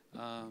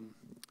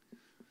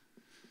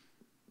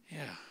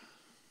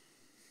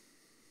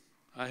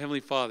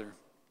 Heavenly Father,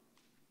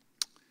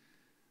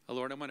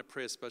 Lord, I want to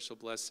pray a special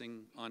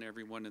blessing on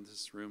everyone in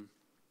this room.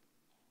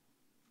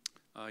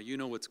 You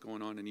know what's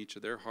going on in each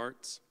of their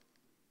hearts.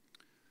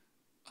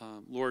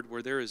 Lord,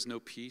 where there is no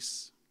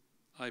peace,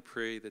 I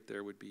pray that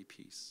there would be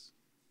peace.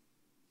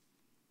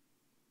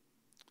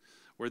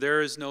 Where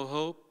there is no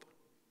hope,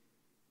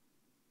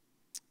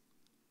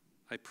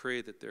 I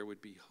pray that there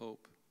would be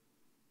hope.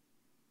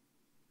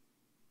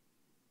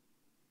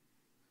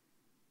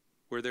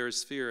 Where there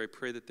is fear, I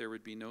pray that there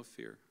would be no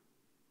fear.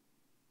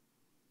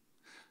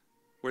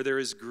 Where there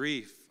is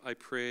grief, I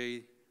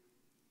pray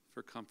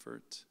for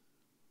comfort.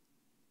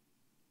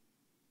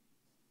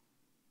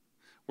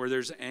 Where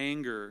there's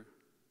anger,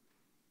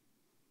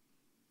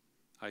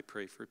 I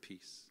pray for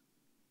peace.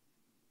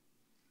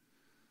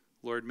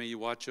 Lord, may you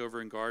watch over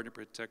and guard and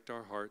protect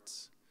our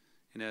hearts.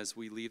 And as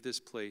we leave this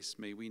place,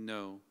 may we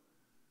know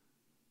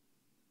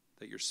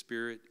that your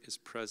Spirit is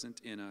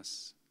present in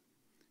us,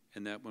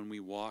 and that when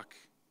we walk,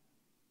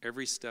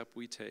 every step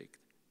we take,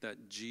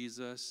 that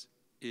Jesus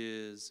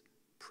is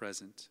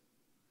present.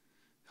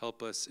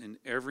 Help us in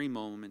every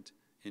moment,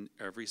 in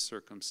every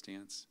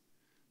circumstance,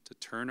 to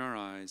turn our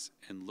eyes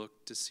and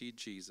look to see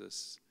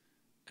Jesus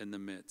in the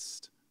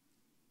midst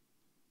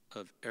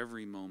of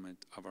every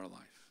moment of our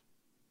life.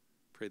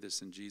 Pray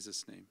this in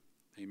Jesus' name.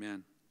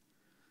 Amen.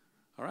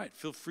 All right,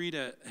 feel free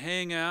to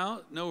hang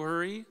out. No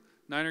hurry.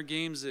 Niner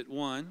games at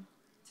 1.